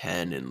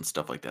 2010 and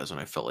stuff like that is when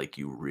I felt like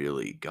you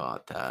really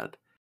got that.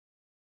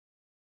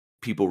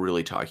 People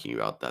really talking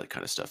about that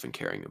kind of stuff and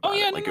caring about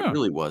yeah, it. Like no. it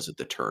really was at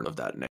the turn of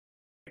that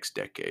next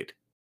decade.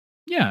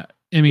 Yeah,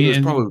 I It mean, was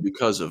and probably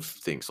because of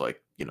things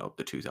like,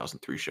 the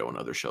 2003 show and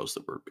other shows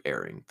that were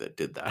airing that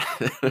did that.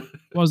 well,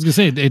 I was gonna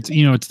say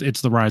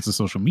it's the rise of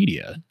social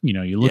media.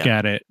 You look Yeah.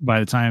 at it by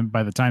the time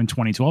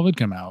 2012 had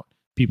come out,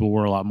 people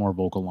were a lot more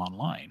vocal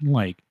online.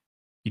 Like,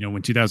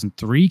 when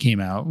 2003 came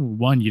out,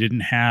 one, you didn't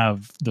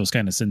have those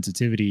kind of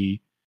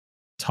sensitivity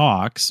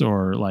talks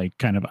or like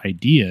kind of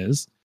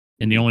ideas,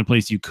 and the only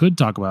place you could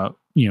talk about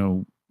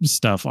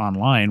stuff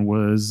online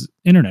was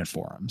internet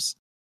forums.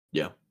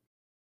 Yeah.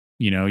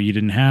 You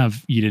didn't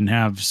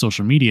have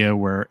social media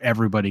where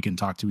everybody can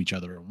talk to each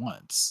other at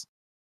once.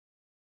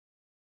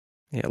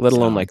 Yeah, let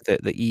alone So- like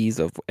the ease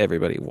of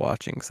everybody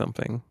watching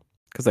something.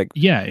 Because like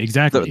Yeah,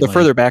 exactly. the Like,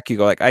 further back you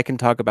go, like I can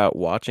talk about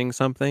watching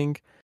something,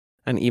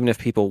 and even if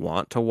people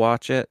want to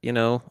watch it,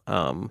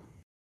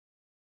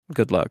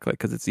 good luck. Like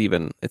because it's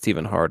even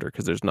harder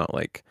because there's not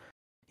like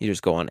you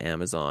just go on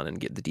Amazon and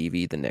get the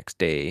DVD the next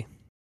day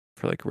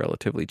for like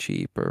relatively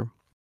cheap or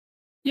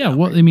yeah,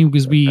 well, I mean,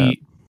 because like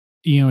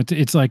that.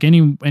 it's like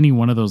any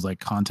one of those like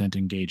content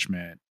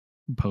engagement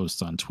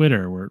posts on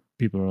Twitter where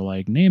people are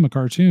like, name a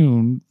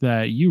cartoon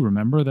that you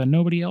remember that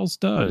nobody else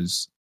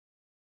does,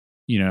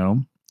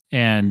 and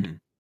Mhm.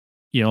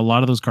 a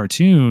lot of those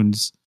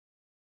cartoons,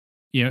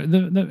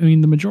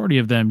 the majority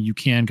of them you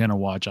can kind of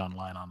watch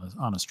online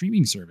on a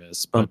streaming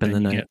service, but Bump in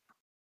then the you night. get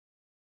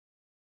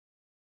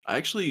I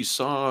actually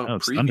saw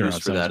it's thunder previews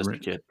for outside. that as a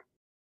kid.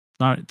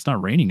 It's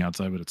not raining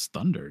outside, but it's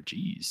thunder.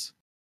 Jeez.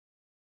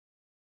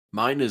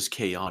 Mine is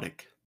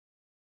Chaotic.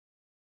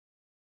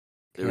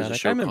 There was a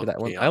Chaotic. show I remember called that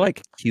one. I Chaotic.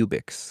 like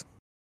Cubics.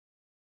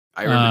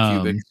 I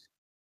remember Cubics.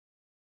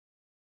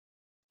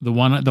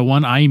 The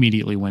one I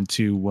immediately went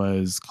to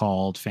was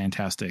called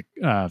Fantastic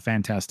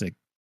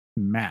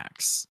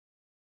Max.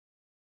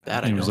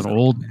 That And I it was don't an know.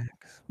 old,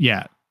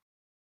 yeah.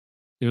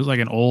 It was like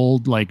an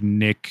old like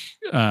Nick.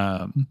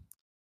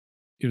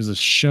 It was a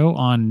show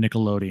on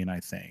Nickelodeon, I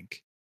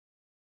think.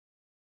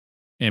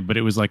 But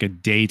it was like a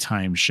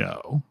daytime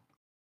show.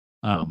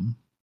 And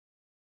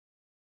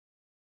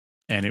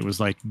it was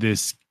like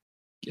this.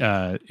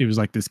 It was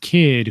like this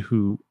kid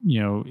who,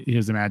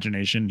 his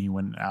imagination, he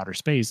went in outer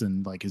space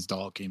and like his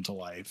doll came to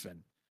life,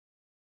 and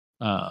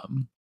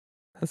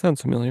That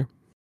sounds familiar.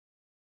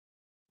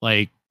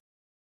 like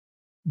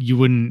you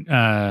wouldn't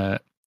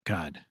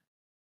God.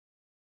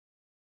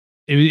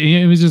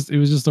 It was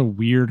just a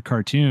weird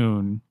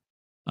cartoon.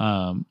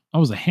 It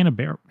was a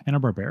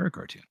Hanna-Barbera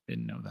cartoon.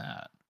 Didn't know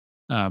that.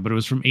 But it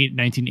was from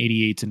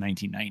 1988 to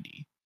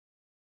 1990.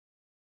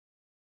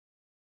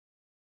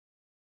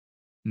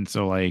 And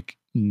so like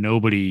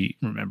nobody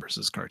remembers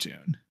this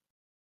cartoon.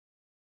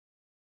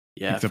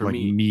 Yeah, Except for like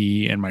me,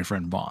 me and my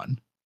friend Vaughn.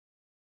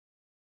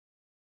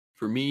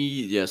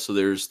 yeah. So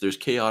there's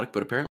Chaotic,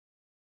 but apparently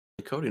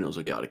Cody knows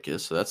what Chaotic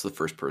is. So that's the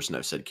first person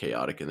I've said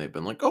Chaotic, and they've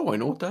been like, "Oh, I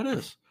know what that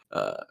is."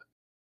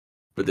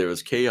 But there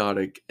was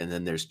Chaotic, and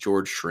then there's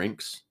George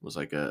Shrinks. Was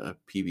like a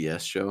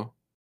PBS show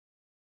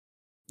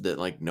that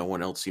like no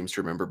one else seems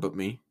to remember but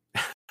me.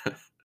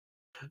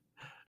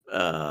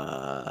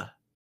 I'm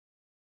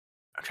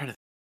trying to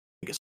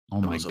think. Oh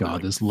my those other, god,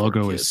 like, this for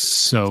logo is kids.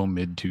 so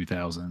mid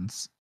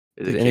 2000s.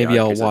 Is Did it any of Chaotic?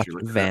 y'all Is that watch what you're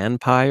looking at?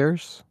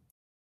 Vampires?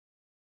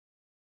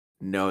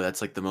 No,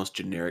 that's like the most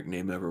generic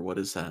name ever. What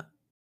is that?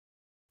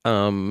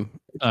 Um,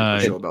 It's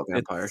like a show it- about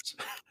vampires.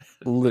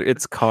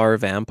 it's car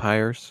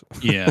vampires.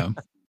 Yeah.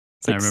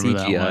 It's like I remember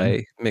that one.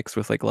 CGI mixed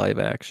with like live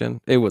action.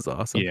 It was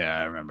awesome. Yeah,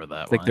 I remember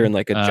that It's like one. they're in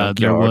like a There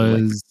junkyard. and,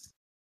 like, was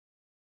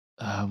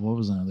what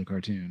was another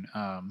cartoon?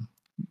 I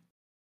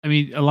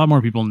mean, a lot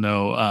more people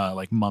know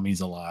like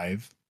Mummy's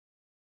Alive.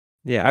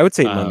 yeah, I would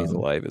say Mummy's Um,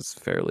 Alive is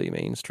fairly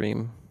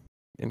mainstream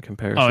in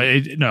comparison.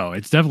 Oh, no,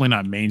 it's definitely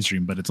not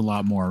mainstream, but it's a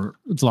lot more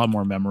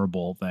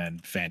memorable than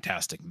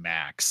Fantastic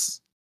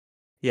Max.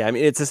 Yeah, I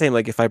mean it's the same.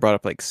 Like if I brought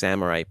up like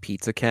Samurai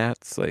Pizza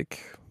Cats,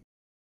 like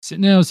So,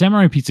 no,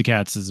 Samurai Pizza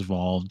Cats has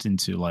evolved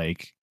into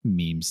like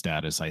meme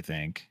status, I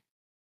think.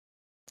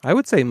 I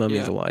would say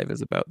Mummies Yeah. Alive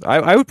is about.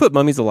 I would put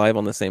Mummies Alive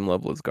on the same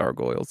level as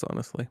Gargoyles,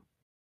 honestly.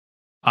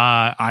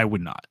 I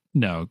would not.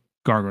 No,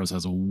 Gargoyles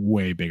has a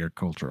way bigger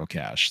cultural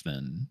cache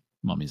than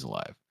Mummies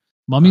Alive.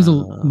 Mummies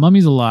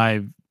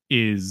Alive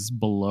is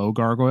below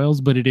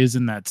Gargoyles, but it is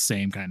in that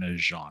same kind of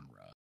genre.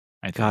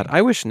 I think. God,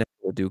 I wish NECA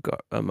would do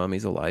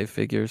Mummies Alive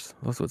figures.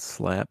 Those would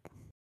slap.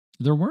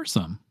 There were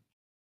some.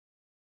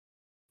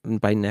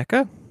 By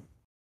NECA?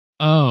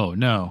 Oh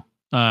no.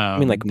 I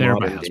mean, like they're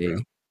by modern Hasbro.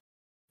 day.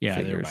 Yeah,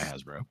 figures. they're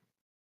by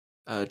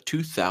Hasbro.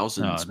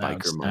 2000 No,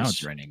 Spiker now Mice.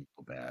 it's raining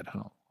so bad.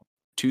 Oh.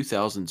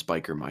 2000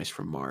 Spiker Mice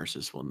from Mars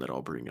is one that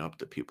I'll bring up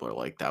that people are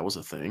like, that was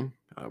a thing.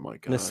 Oh my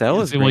god. Nacelle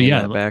yeah. is bringing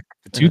that back.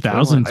 The in a third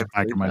one. 2000s I've Biker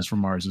played Mice that. from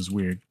Mars is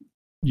weird.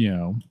 You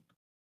know,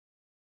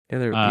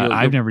 Yeah,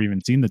 I've never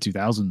even seen the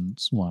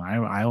 2000s one.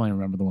 I only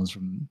remember the ones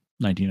from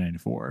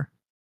 1994.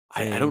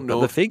 I don't know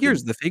The if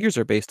figures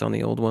are based on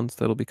the old ones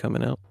that'll be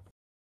coming out.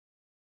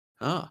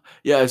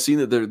 Yeah, I've seen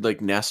that they're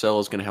like Nacelle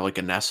is going to have like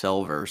a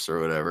Nacelle verse or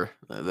whatever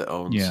that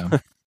owns. Yeah. I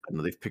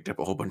know they've picked up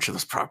a whole bunch of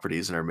those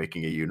properties and are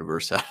making a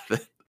universe out of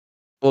it.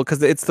 Well,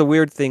 because it's the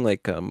weird thing,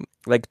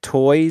 like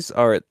toys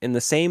are in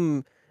the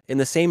same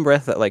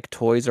breath that like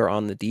toys are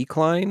on the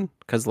decline,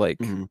 because like,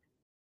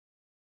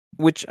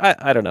 which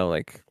I don't know,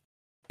 like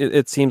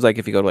it seems like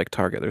if you go to like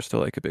Target, there's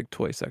still like a big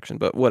toy section,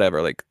 but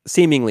whatever, like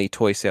seemingly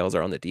toy sales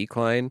are on the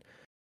decline,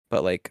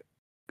 but like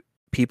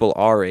people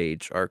our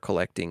age are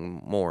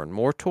collecting more and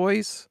more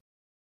toys,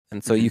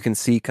 and so you can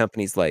see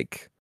companies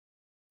like,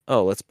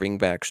 oh, let's bring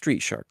back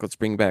Street Shark, let's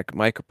bring back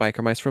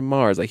Biker Mice from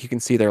Mars, like you can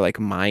see they're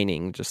like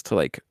mining just to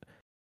like.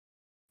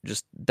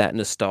 Just that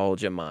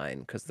nostalgia mine,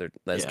 because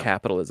as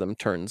capitalism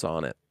turns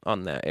on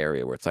that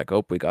area where it's like,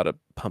 oh, we got to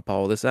pump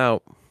all this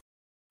out.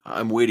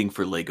 I'm waiting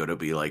for Lego to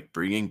be like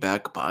bringing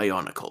back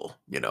Bionicle,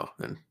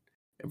 and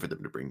for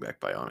them to bring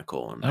back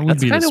Bionicle. And that would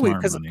be kind of weird,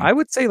 smart because money. I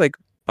would say like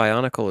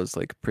Bionicle is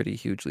like pretty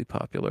hugely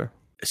popular,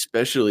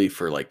 especially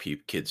for like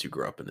kids who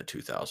grew up in the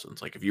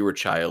 2000s. Like if you were a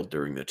child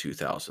during the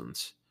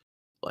 2000s,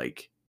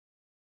 like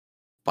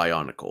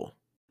Bionicle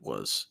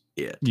was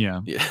it.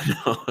 Yeah. Yeah.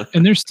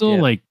 And there's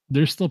still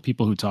there's still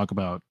people who talk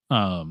about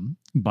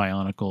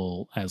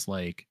Bionicle as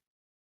like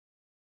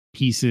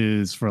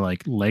pieces for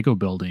like Lego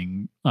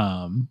building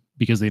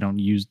because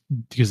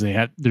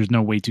there's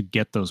no way to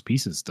get those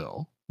pieces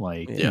still.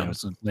 Like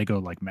so Lego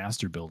like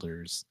master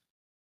builders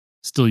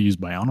still use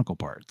Bionicle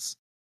parts.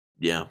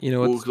 Yeah. You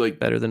know what's like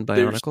better than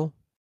Bionicle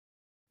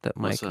that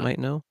Mike might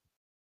know?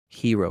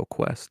 Hero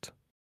Quest.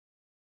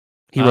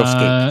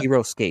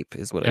 Hero-scape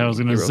is what I mean. I was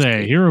gonna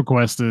say Hero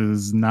Quest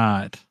is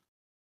not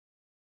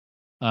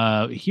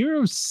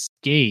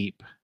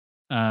Hero-scape.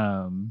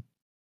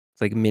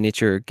 It's like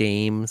miniature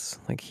games,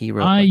 like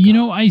Hero.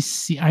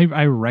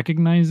 I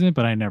recognize it,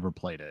 but I never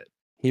played it.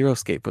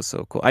 Hero-scape was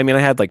so cool. I mean, I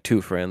had like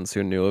 2 friends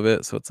who knew of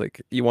it, so it's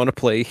like, you want to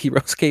play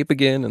Hero-scape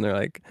again, and they're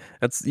like,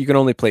 you can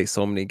only play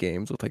so many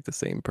games with like the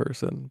same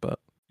person. But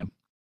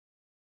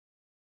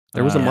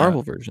there was a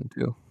Marvel version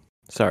too.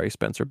 Sorry,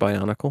 Spencer.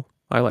 Bionicle.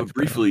 I like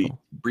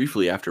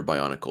briefly after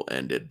Bionicle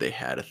ended, they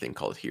had a thing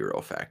called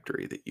Hero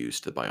Factory that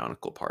used the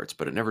Bionicle parts,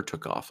 but it never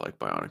took off like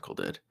Bionicle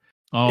did.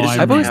 Oh,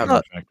 I've always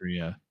thought Factory,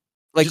 yeah.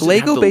 Like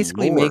Lego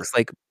basically makes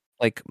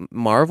like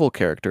Marvel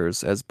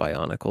characters as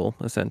Bionicle,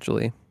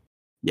 essentially.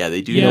 Yeah,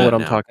 they do. You know what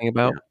I'm talking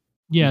about?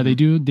 Yeah, they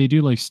do. They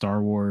do like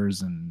Star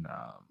Wars and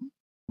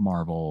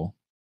Marvel.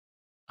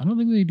 I don't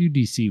think they do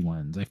DC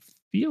ones. I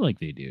feel like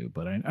they do,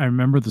 but I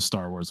remember the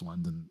Star Wars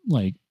ones, and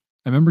like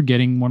I remember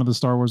getting one of the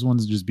Star Wars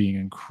ones, just being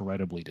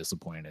incredibly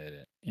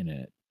disappointed in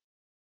it.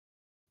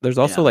 There's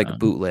also like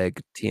bootleg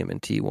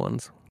TMNT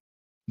ones.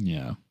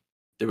 Yeah,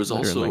 there was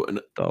also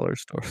like dollar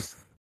stores.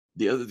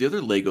 The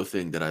other Lego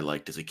thing that I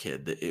liked as a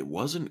kid, that it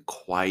wasn't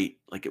quite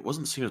like, it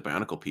wasn't seen as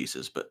Bionicle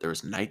pieces, but there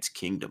was Knight's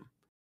Kingdom.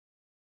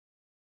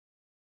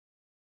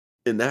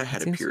 And that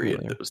had a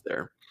period that was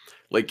there.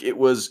 Like it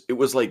was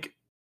like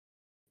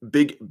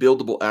big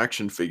buildable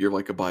action figure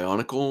like a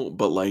Bionicle,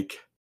 but like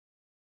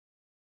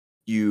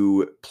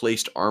you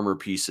placed armor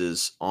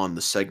pieces on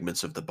the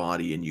segments of the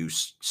body and you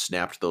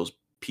snapped those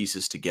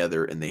pieces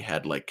together, and they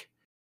had like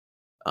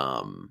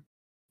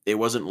it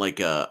wasn't like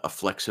a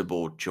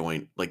flexible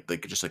joint, like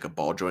just like a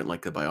ball joint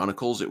like the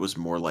Bionicles. It was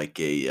more like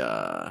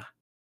a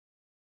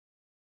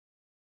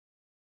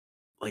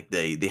like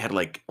they had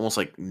like almost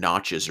like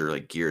notches or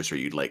like gears where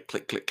you'd like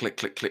click click click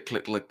click click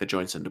click click the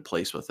joints into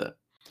place with it.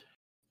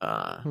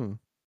 And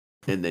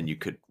then you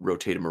could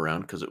rotate them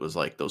around because it was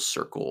like those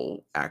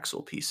circle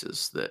axle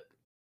pieces that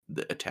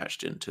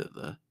attached into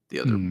the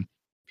other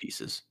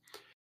pieces.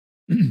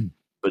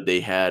 But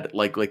they had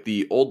like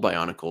the old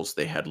Bionicles,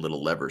 they had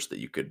little levers that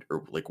you could,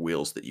 or like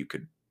wheels that you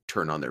could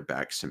turn on their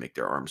backs to make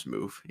their arms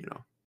move,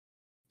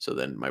 So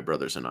then my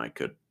brothers and I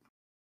could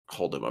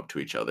hold them up to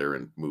each other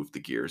and move the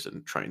gears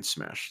and try and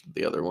smash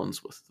the other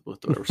ones with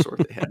whatever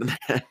sword they had in their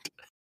hand.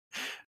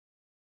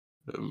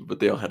 But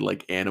they all had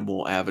like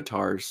animal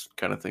avatars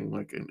kind of thing,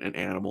 like an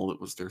animal that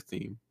was their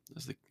theme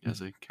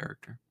as a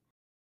character.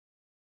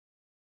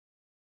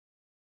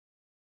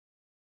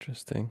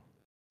 Interesting.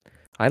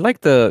 I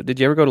like the. Did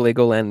you ever go to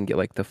Legoland and get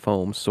like the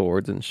foam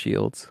swords and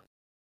shields?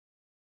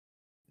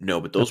 No,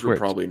 but those That's were where it's.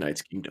 probably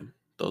Knights Kingdom.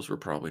 Those were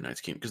probably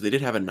Knights Kingdom because they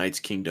did have a Knights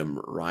Kingdom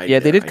ride Yeah,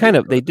 they there. did I did kind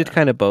of. enjoy They did that.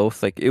 kind of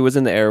both. Like it was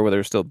in the era where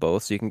there's still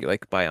both, so you can get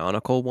like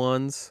Bionicle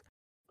ones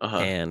Uh-huh.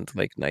 and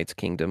like Knights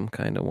Kingdom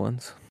kind of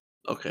ones.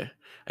 Okay.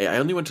 I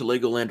only went to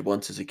Legoland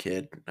once as a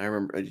kid. I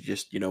remember I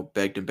just,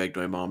 begged and begged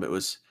my mom. It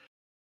was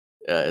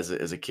as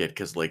a kid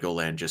because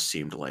Legoland just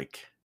seemed like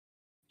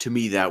to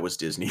me that was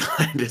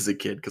Disneyland as a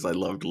kid because I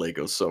loved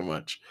Lego so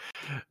much.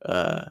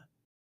 Uh,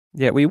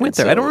 Yeah, we and went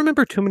there. I don't so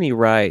remember too many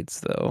rides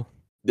though.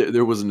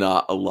 there was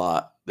not a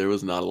lot. There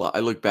was not a lot. I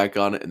look back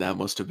on it, and that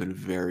must have been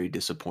very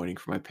disappointing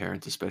for my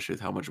parents, especially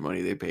with how much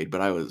money they paid.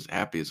 But I was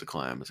happy as a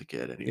clam as a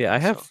kid Yeah,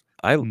 anyway. So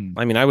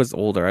I mean, I was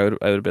older. I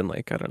would have been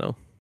like, I don't know,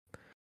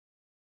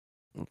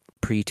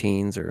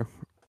 preteens or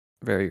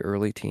very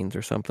early teens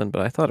or something,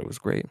 but I thought it was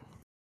great.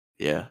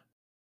 yeah.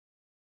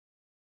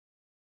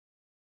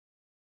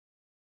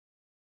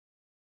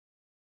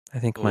 I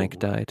think Oh, Mike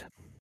died.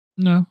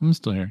 No, I'm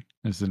still here.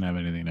 I just didn't have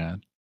anything to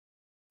add.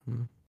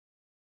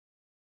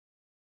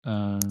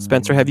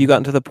 Spencer, have you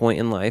gotten to the point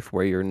in life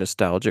where you're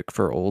nostalgic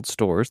for old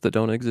stores that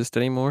don't exist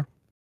anymore?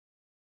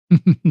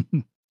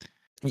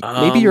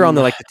 Maybe you're on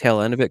the like the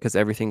tail end of it because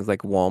everything's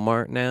like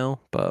Walmart now,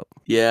 but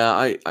Yeah,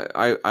 I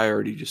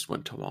already just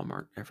went to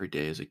Walmart every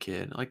day as a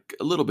kid. Like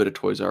a little bit of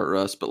Toys R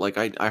Us, but like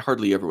I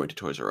hardly ever went to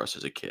Toys R Us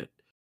as a kid.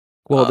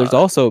 well, there's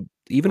also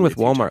even Only with a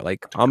few times Walmart,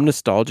 like to I'm go.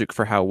 nostalgic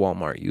for how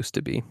Walmart used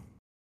to be.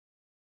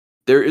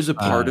 There is a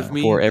part of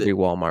me Before that every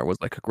Walmart was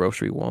like a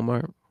grocery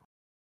Walmart.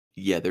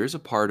 yeah, there's a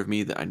part of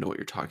me that I know what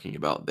you're talking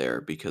about there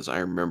because I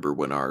remember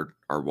when our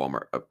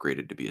Walmart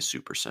upgraded to be a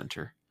super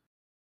center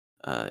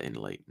in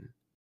Layton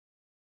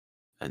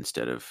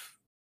instead of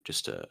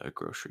just a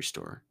grocery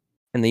store.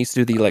 And they used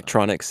to do the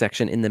electronics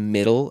section in the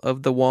middle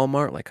of the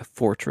Walmart, like a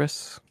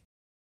fortress.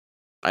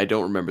 I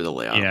don't remember the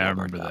layout Yeah, I of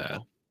Walmart remember that that.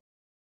 well.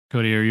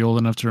 Cody, are you old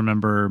enough to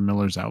remember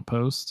Miller's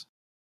Outpost?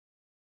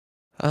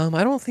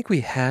 I don't think we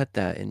had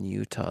that in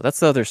Utah. That's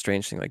the other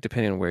strange thing. Like,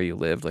 depending on where you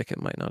lived, like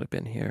it might not have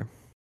been here.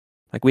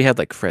 Like we had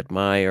like Fred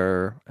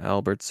Meyer,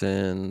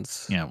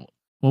 Albertsons. Yeah.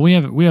 Well, we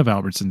have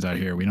Albertsons out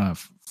here. We don't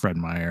have Fred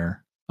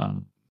Meyer.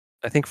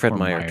 I think Fred or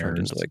Meyer turned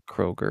Myers. into like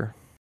Kroger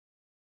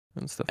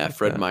and stuff At like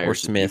Fred that. Meyer's, Or you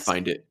Smith.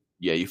 find it.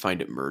 Yeah, you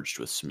find it merged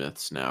with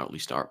Smith's now. At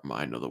least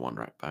I know the one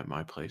right by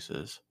my place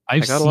is. I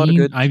got a lot of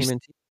good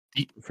TMNT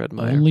the from Fred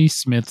Meyer. only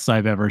Smiths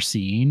I've ever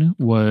seen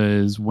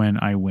was when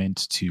I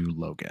went to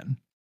Logan.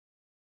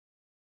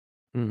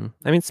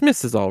 I mean,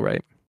 Smith's is all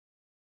right.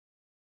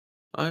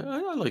 I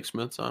like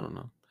Smith's. I don't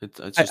know. It's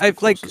just I've the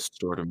closest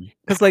store to me.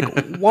 Because like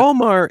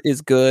Walmart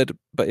is good,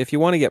 but if you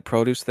want to get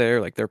produce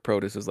there, like their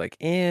produce is like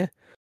eh.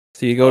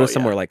 So you go to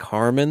somewhere like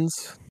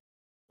Harmon's,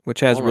 which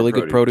has Walmart really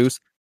good produce.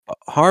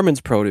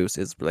 Harmon's produce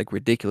is like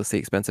ridiculously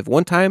expensive.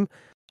 One time,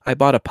 I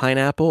bought a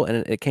pineapple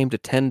and it came to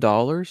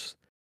 $10,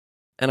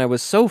 and I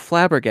was so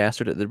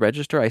flabbergasted at the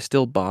register, I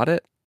still bought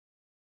it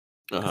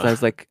because I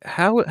was like,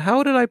 how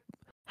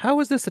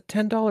is this a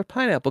 $10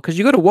 pineapple? Because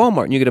you go to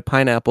Walmart and you get a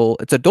pineapple.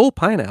 It's a Dole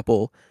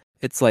pineapple.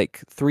 It's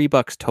like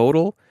 $3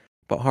 total,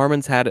 but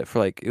Harmon's had it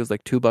for it was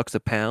like $2 a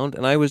pound,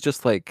 and I was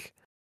just like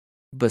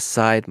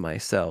beside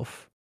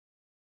myself.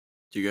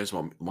 Do you guys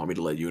want me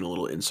to let you in a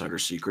little insider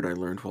secret I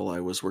learned while I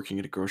was working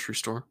at a grocery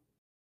store?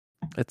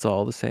 It's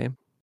all the same.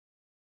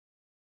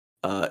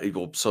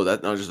 Well, so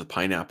that not just the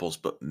pineapples,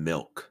 but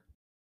milk.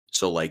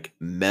 So like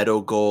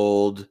Meadow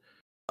Gold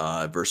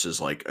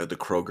versus like the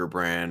Kroger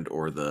brand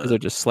or They're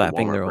just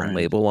slapping Walmart their own brand.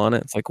 label on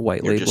it. It's like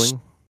white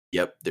labeling.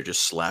 They're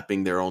just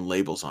slapping their own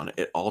labels on it.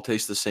 It all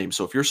tastes the same.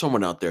 So if you're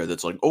someone out there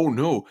that's like, oh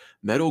no,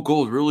 Meadow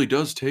Gold really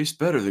does taste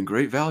better than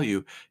Great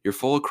Value, you're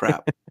full of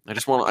crap. I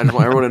just want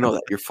everyone to know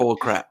that you're full of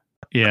crap.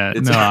 Yeah,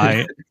 It's,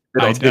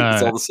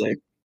 it's all the same.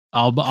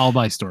 I'll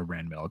buy store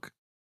brand milk.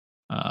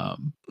 I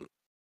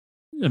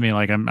mean,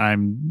 like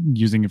I'm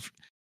using it.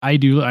 I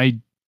do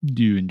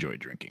enjoy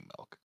drinking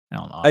milk.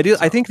 I do.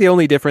 So. I think the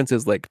only difference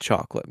is like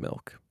chocolate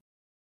milk.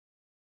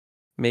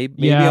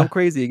 Maybe I'm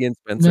crazy against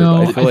Spencer. No,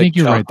 but I feel think like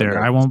you're right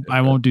there. I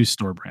won't do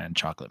store brand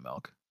chocolate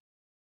milk.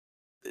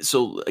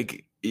 So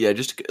like yeah,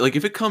 just like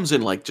if it comes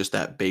in like just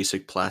that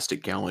basic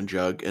plastic gallon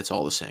jug, it's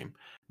all the same.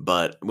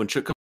 But when it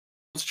comes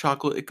to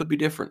chocolate, it could be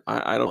different.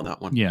 I don't know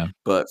that one. Yeah,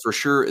 but for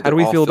sure. How do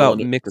we feel about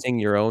mixing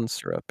your own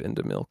syrup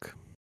into milk?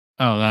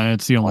 Oh,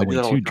 that's the only way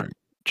to drink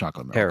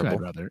chocolate milk. Terrible.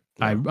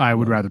 I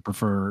would rather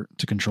prefer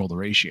to control the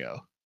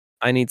ratio.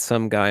 I need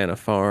some guy on a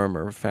farm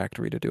or a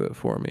factory to do it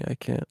for me. I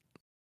can't.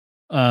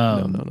 No.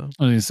 I was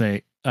gonna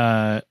say,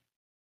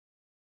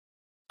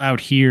 out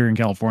here in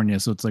California,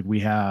 so it's like we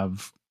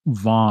have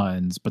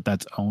Vaughn's, but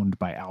that's owned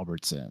by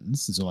Albertsons.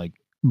 So like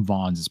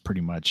Vaughn's is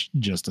pretty much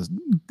just a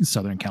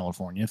Southern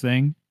California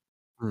thing.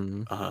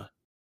 Uh-huh.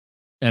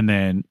 And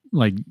then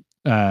like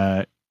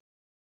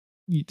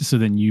so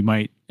then you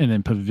might, and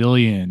then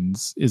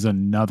Pavilions is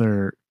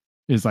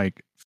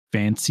like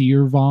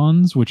fancier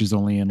Vaughn's, which is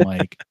only in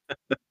like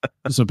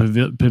so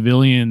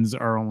Pavilions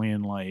are only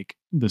in like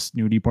the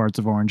snooty parts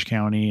of Orange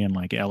County and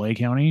like LA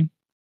County.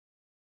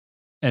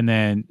 And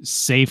then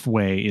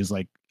Safeway is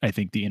like, I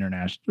think the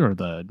international or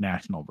the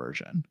national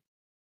version.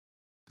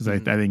 Because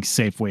I think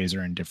Safeways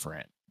are in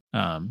different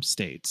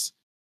states.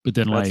 But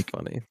then That's like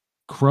funny.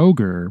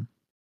 Kroger,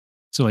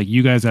 so like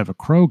you guys have a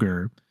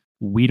Kroger.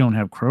 We don't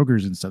have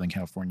Kroger's in Southern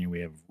California.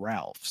 We have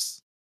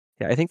Ralph's.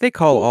 Yeah, I think they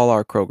call all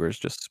our Krogers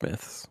just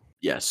Smith's.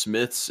 Yeah,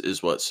 Smith's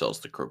is what sells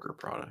the Kroger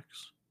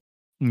products.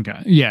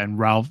 Okay. Yeah, and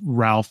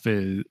Ralph's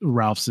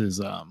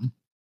is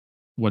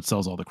what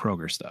sells all the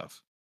Kroger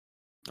stuff.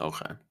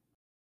 Okay.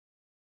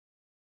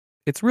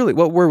 It's really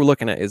what we're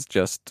looking at is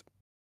just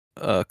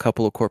a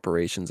couple of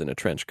corporations in a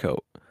trench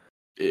coat.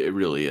 It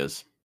really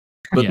is.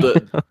 But Yeah.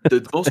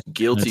 the most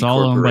guilty it's all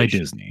owned by corporation,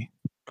 Disney.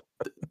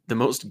 the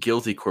most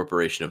guilty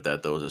corporation of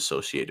that though is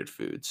Associated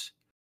Foods.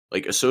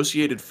 Like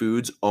Associated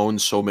Foods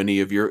owns so many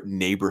of your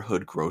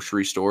neighborhood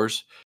grocery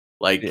stores.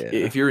 Like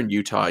if you're in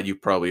Utah, you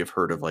probably have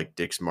heard of like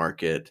Dick's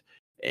Market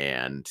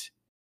and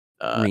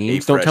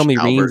Reams. Don't tell me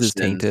Reams is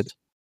tainted.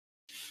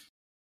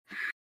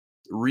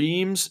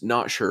 Reams,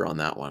 not sure on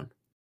that one.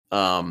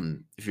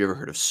 If you ever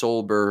heard of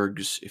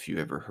Solberg's, if you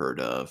ever heard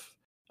of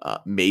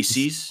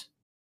Macy's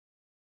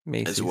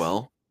as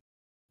well,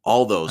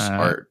 all those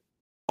are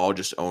all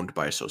just owned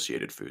by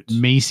Associated Foods.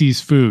 Macy's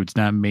Foods,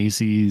 not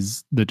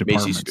Macy's the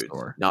department Macy's Foods,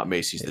 store. not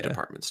Macy's the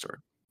department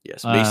store.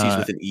 Yes, Macy's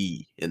with an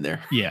E in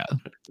there. Yeah.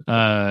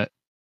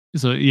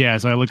 So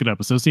I look it up.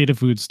 Associated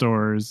Food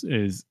stores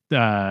is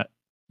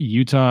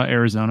Utah,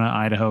 Arizona,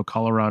 Idaho,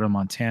 Colorado,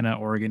 Montana,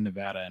 Oregon,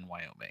 Nevada, and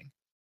Wyoming.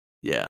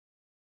 Yeah.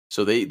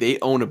 So they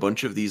own a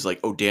bunch of these,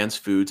 like Dan's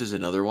Foods is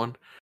another one.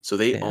 So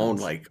they own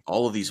like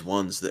all of these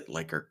ones that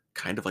like are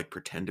kind of like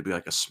pretend to be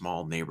like a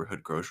small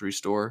neighborhood grocery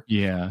store.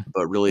 Yeah.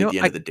 But really at the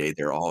end of the day,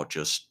 they're all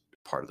just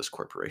part of this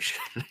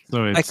corporation.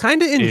 So I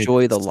kind of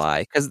enjoy the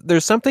lie because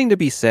there's something to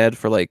be said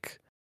for like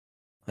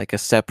a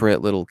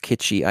separate little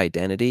kitschy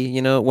identity,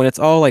 you know, when it's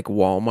all like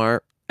Walmart,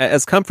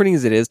 as comforting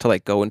as it is to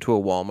like go into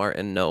a Walmart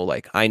and know,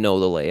 like, I know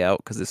the layout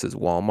because this is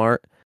Walmart.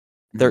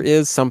 There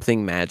is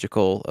something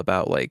magical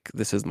about like,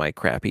 this is my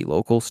crappy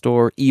local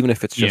store, even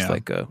if it's just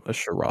like a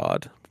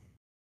charade.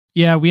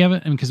 Yeah, we have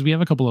it because we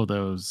have a couple of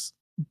those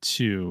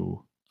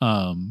too.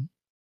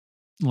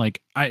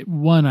 Like I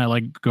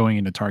like going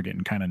into Target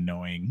and kind of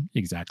knowing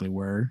exactly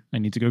where I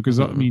need to go because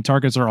I mean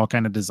Targets are all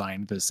kind of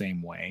designed the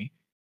same way.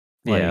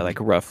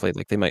 Like roughly,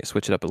 like they might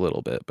switch it up a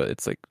little bit, but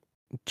it's like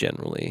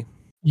generally.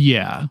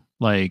 Yeah,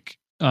 like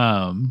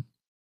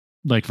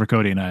for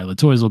Cody and I, the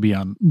toys will be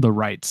on the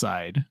right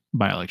side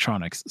by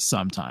electronics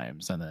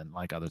sometimes, and then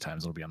like other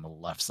times it'll be on the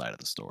left side of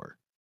the store,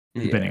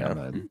 depending on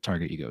the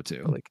Target you go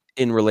to. Like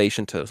in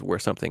relation to where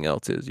something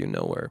else is, you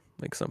know where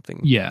like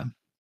something. Yeah.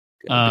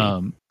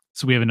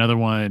 So we have another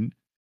one.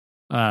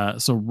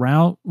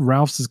 So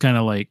Ralph's is kind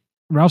of like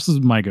Ralph's is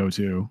my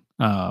go-to.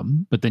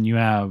 But then you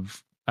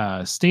have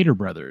Stater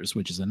Brothers,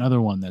 which is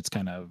another one that's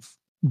kind of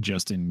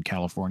just in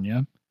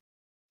California.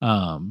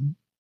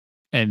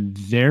 And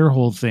their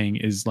whole thing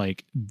is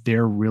like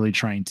they're really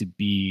trying to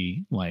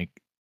be like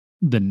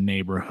the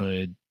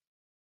neighborhood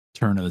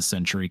turn of the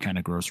century kind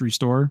of grocery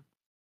store.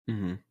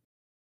 Mm-hmm.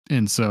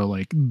 And so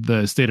like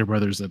the Stater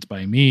Brothers that's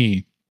by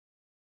me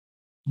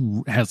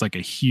has like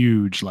a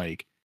huge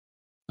like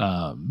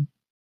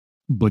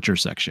butcher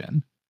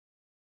section.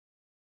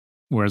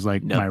 Whereas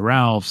like my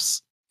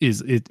Ralph's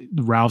is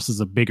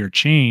a bigger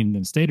chain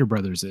than Stater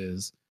Brothers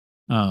is.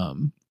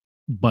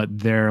 But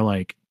their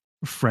like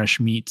fresh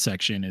meat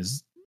section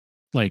is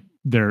like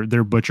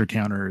their butcher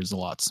counter is a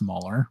lot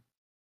smaller.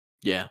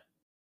 Yeah.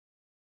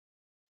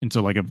 And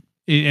so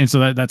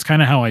that's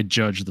kind of how I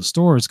judge the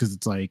stores, because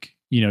it's like,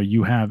 you know,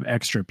 you have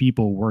extra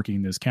people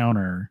working this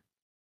counter,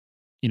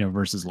 you know,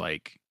 versus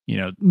like, you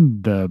know,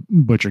 the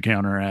butcher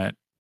counter at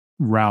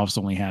Ralph's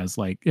only has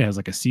like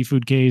a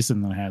seafood case,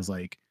 and then it has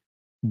like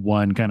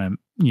one kind of,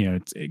 you know,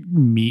 it's a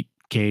meat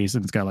case,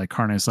 and it's got like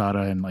carne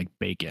asada and like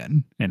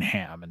bacon and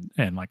ham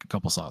and like a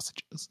couple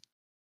sausages.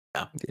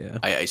 Yeah.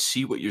 I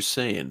see what you're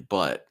saying,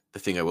 but the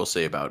thing I will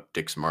say about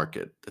Dick's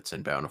Market that's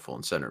in Bountiful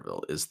and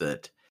Centerville is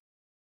that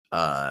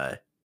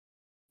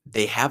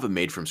they have a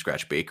made from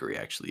scratch bakery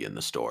actually in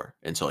the store.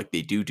 And so like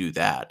they do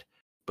that,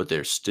 but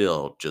they're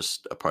still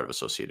just a part of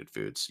Associated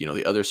Foods. You know,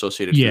 the other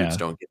Associated Foods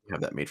don't get to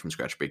have that made from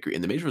scratch bakery,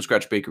 and the made from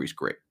scratch bakery is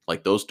great.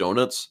 Like those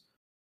donuts,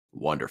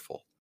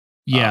 wonderful.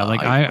 Yeah,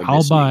 like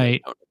I'll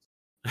buy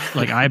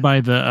like I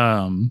buy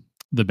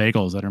the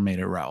bagels that are made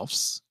at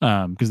Ralph's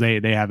because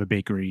they have a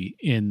bakery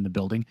in the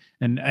building,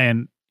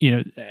 and you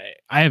know,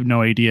 I have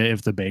no idea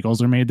if the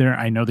bagels are made there.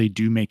 I know they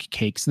do make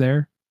cakes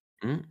there.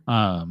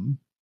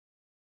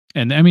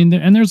 And I mean,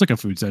 and there's like a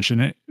food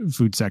section.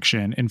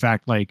 In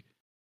fact, like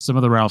some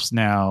of the Ralph's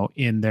now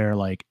in their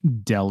like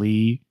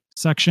deli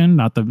section,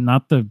 not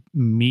the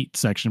meat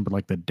section, but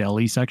like the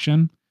deli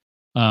section.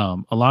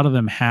 A lot of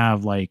them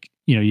have like,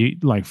 you know, you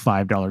like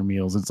 $5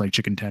 meals. It's like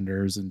chicken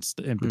tenders and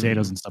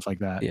potatoes and stuff like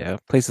that. Yeah,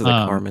 places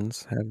like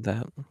Harmon's have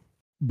that.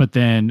 But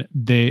then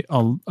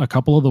a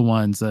couple of the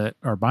ones that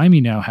are by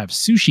me now have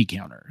sushi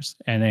counters,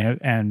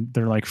 and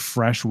they're like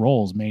fresh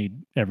rolls made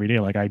every day.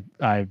 Like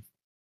I've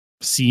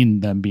seen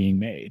them being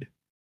made.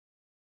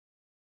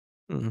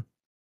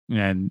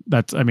 And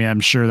that's, I mean,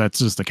 I'm sure that's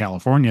just a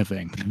California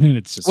thing.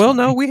 It's just Well,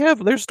 funny. no,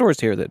 there's stores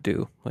here that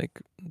do, like,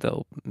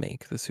 they'll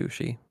make the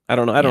sushi. I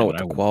don't know Yeah, what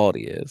but the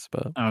quality is,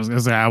 but I was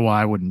gonna say, well,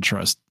 I wouldn't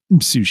trust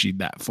sushi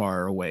that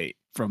far away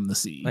from the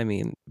sea. I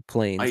mean, I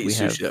planes, eat we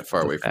have sushi that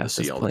far the away from the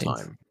sea fastest all the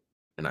planes. time,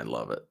 and I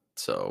love it.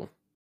 So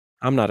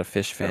I'm not a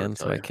fish I gotta fan,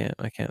 so tell I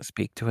you. can't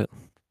speak to it.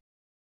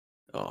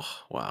 Oh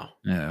wow.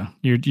 Yeah,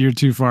 you're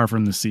too far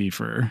from the sea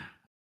for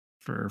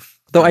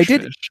Though I fresh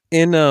did fish.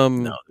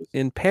 No.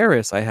 in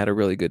Paris, I had a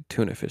really good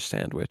tuna fish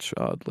sandwich,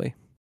 oddly.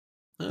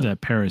 Is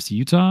that Paris,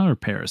 Utah, or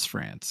Paris,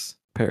 France?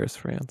 Paris,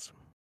 France.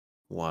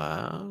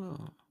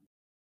 Wow.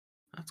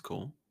 That's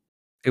cool.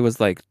 It was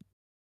like,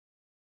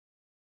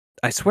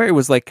 I swear it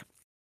was like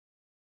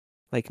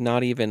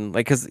not even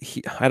like, because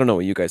I don't know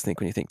what you guys think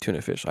when you think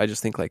tuna fish. I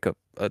just think like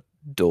a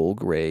dull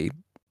gray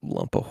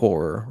lump of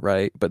horror,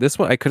 right? But this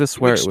one, I could have You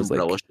swear mix it some was like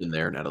relish in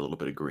there and add a little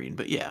bit of green,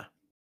 but yeah.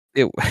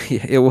 it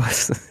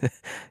was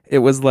it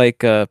was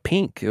like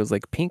pink. It was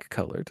like pink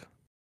colored.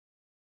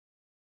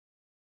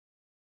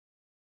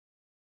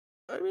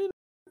 I mean,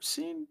 I've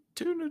seen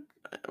tuna.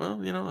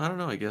 Well, I don't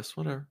know. I guess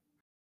whatever.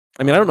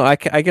 I mean, I don't know.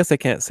 I guess I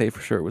can't say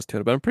for sure it was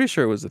tuna, but I'm pretty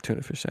sure it was a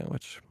tuna fish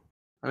sandwich.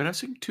 I mean, I've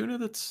seen tuna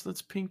that's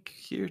pink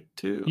here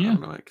too. I Yeah.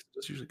 don't know.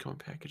 Those usually come in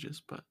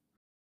packages, but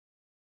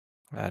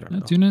I don't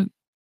know. Tuna,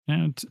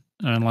 yeah,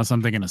 unless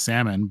I'm thinking of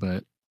salmon,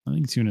 but I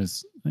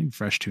think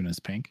fresh tuna's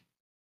pink.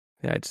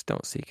 Yeah, I just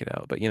don't seek it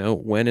out. But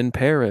when in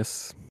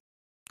Paris,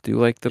 do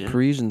like the Yeah.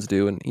 Parisians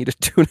do and eat a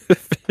tuna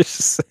fish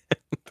sandwich.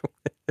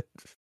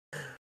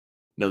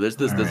 No, there's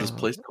this Alright.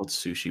 place called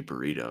Sushi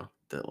Burrito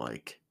that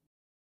like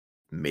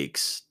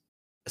makes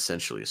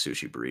essentially a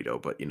sushi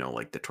burrito, but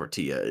like the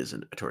tortilla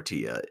isn't a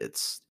tortilla,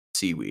 it's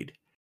seaweed,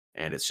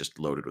 and it's just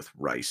loaded with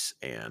rice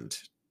and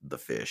the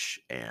fish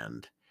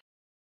and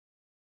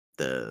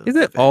the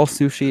Isn't all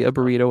veggies. sushi a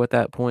burrito at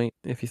that point?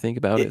 If you think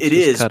about it, It it's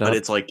just is, cut but up.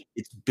 it's like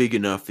it's big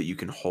enough that you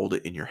can hold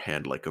it in your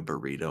hand like a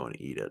burrito and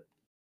eat it.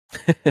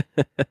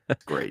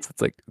 Great. So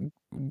it's like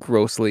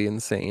grossly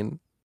insane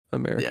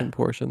American Yeah.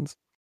 portions.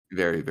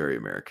 Very, very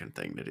American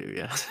thing to do,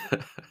 yes.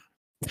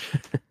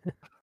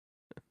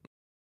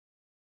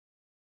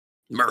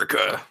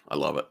 America. I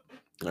love it.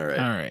 All right.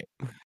 All right.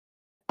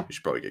 We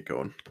should probably get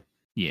going.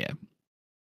 Yeah.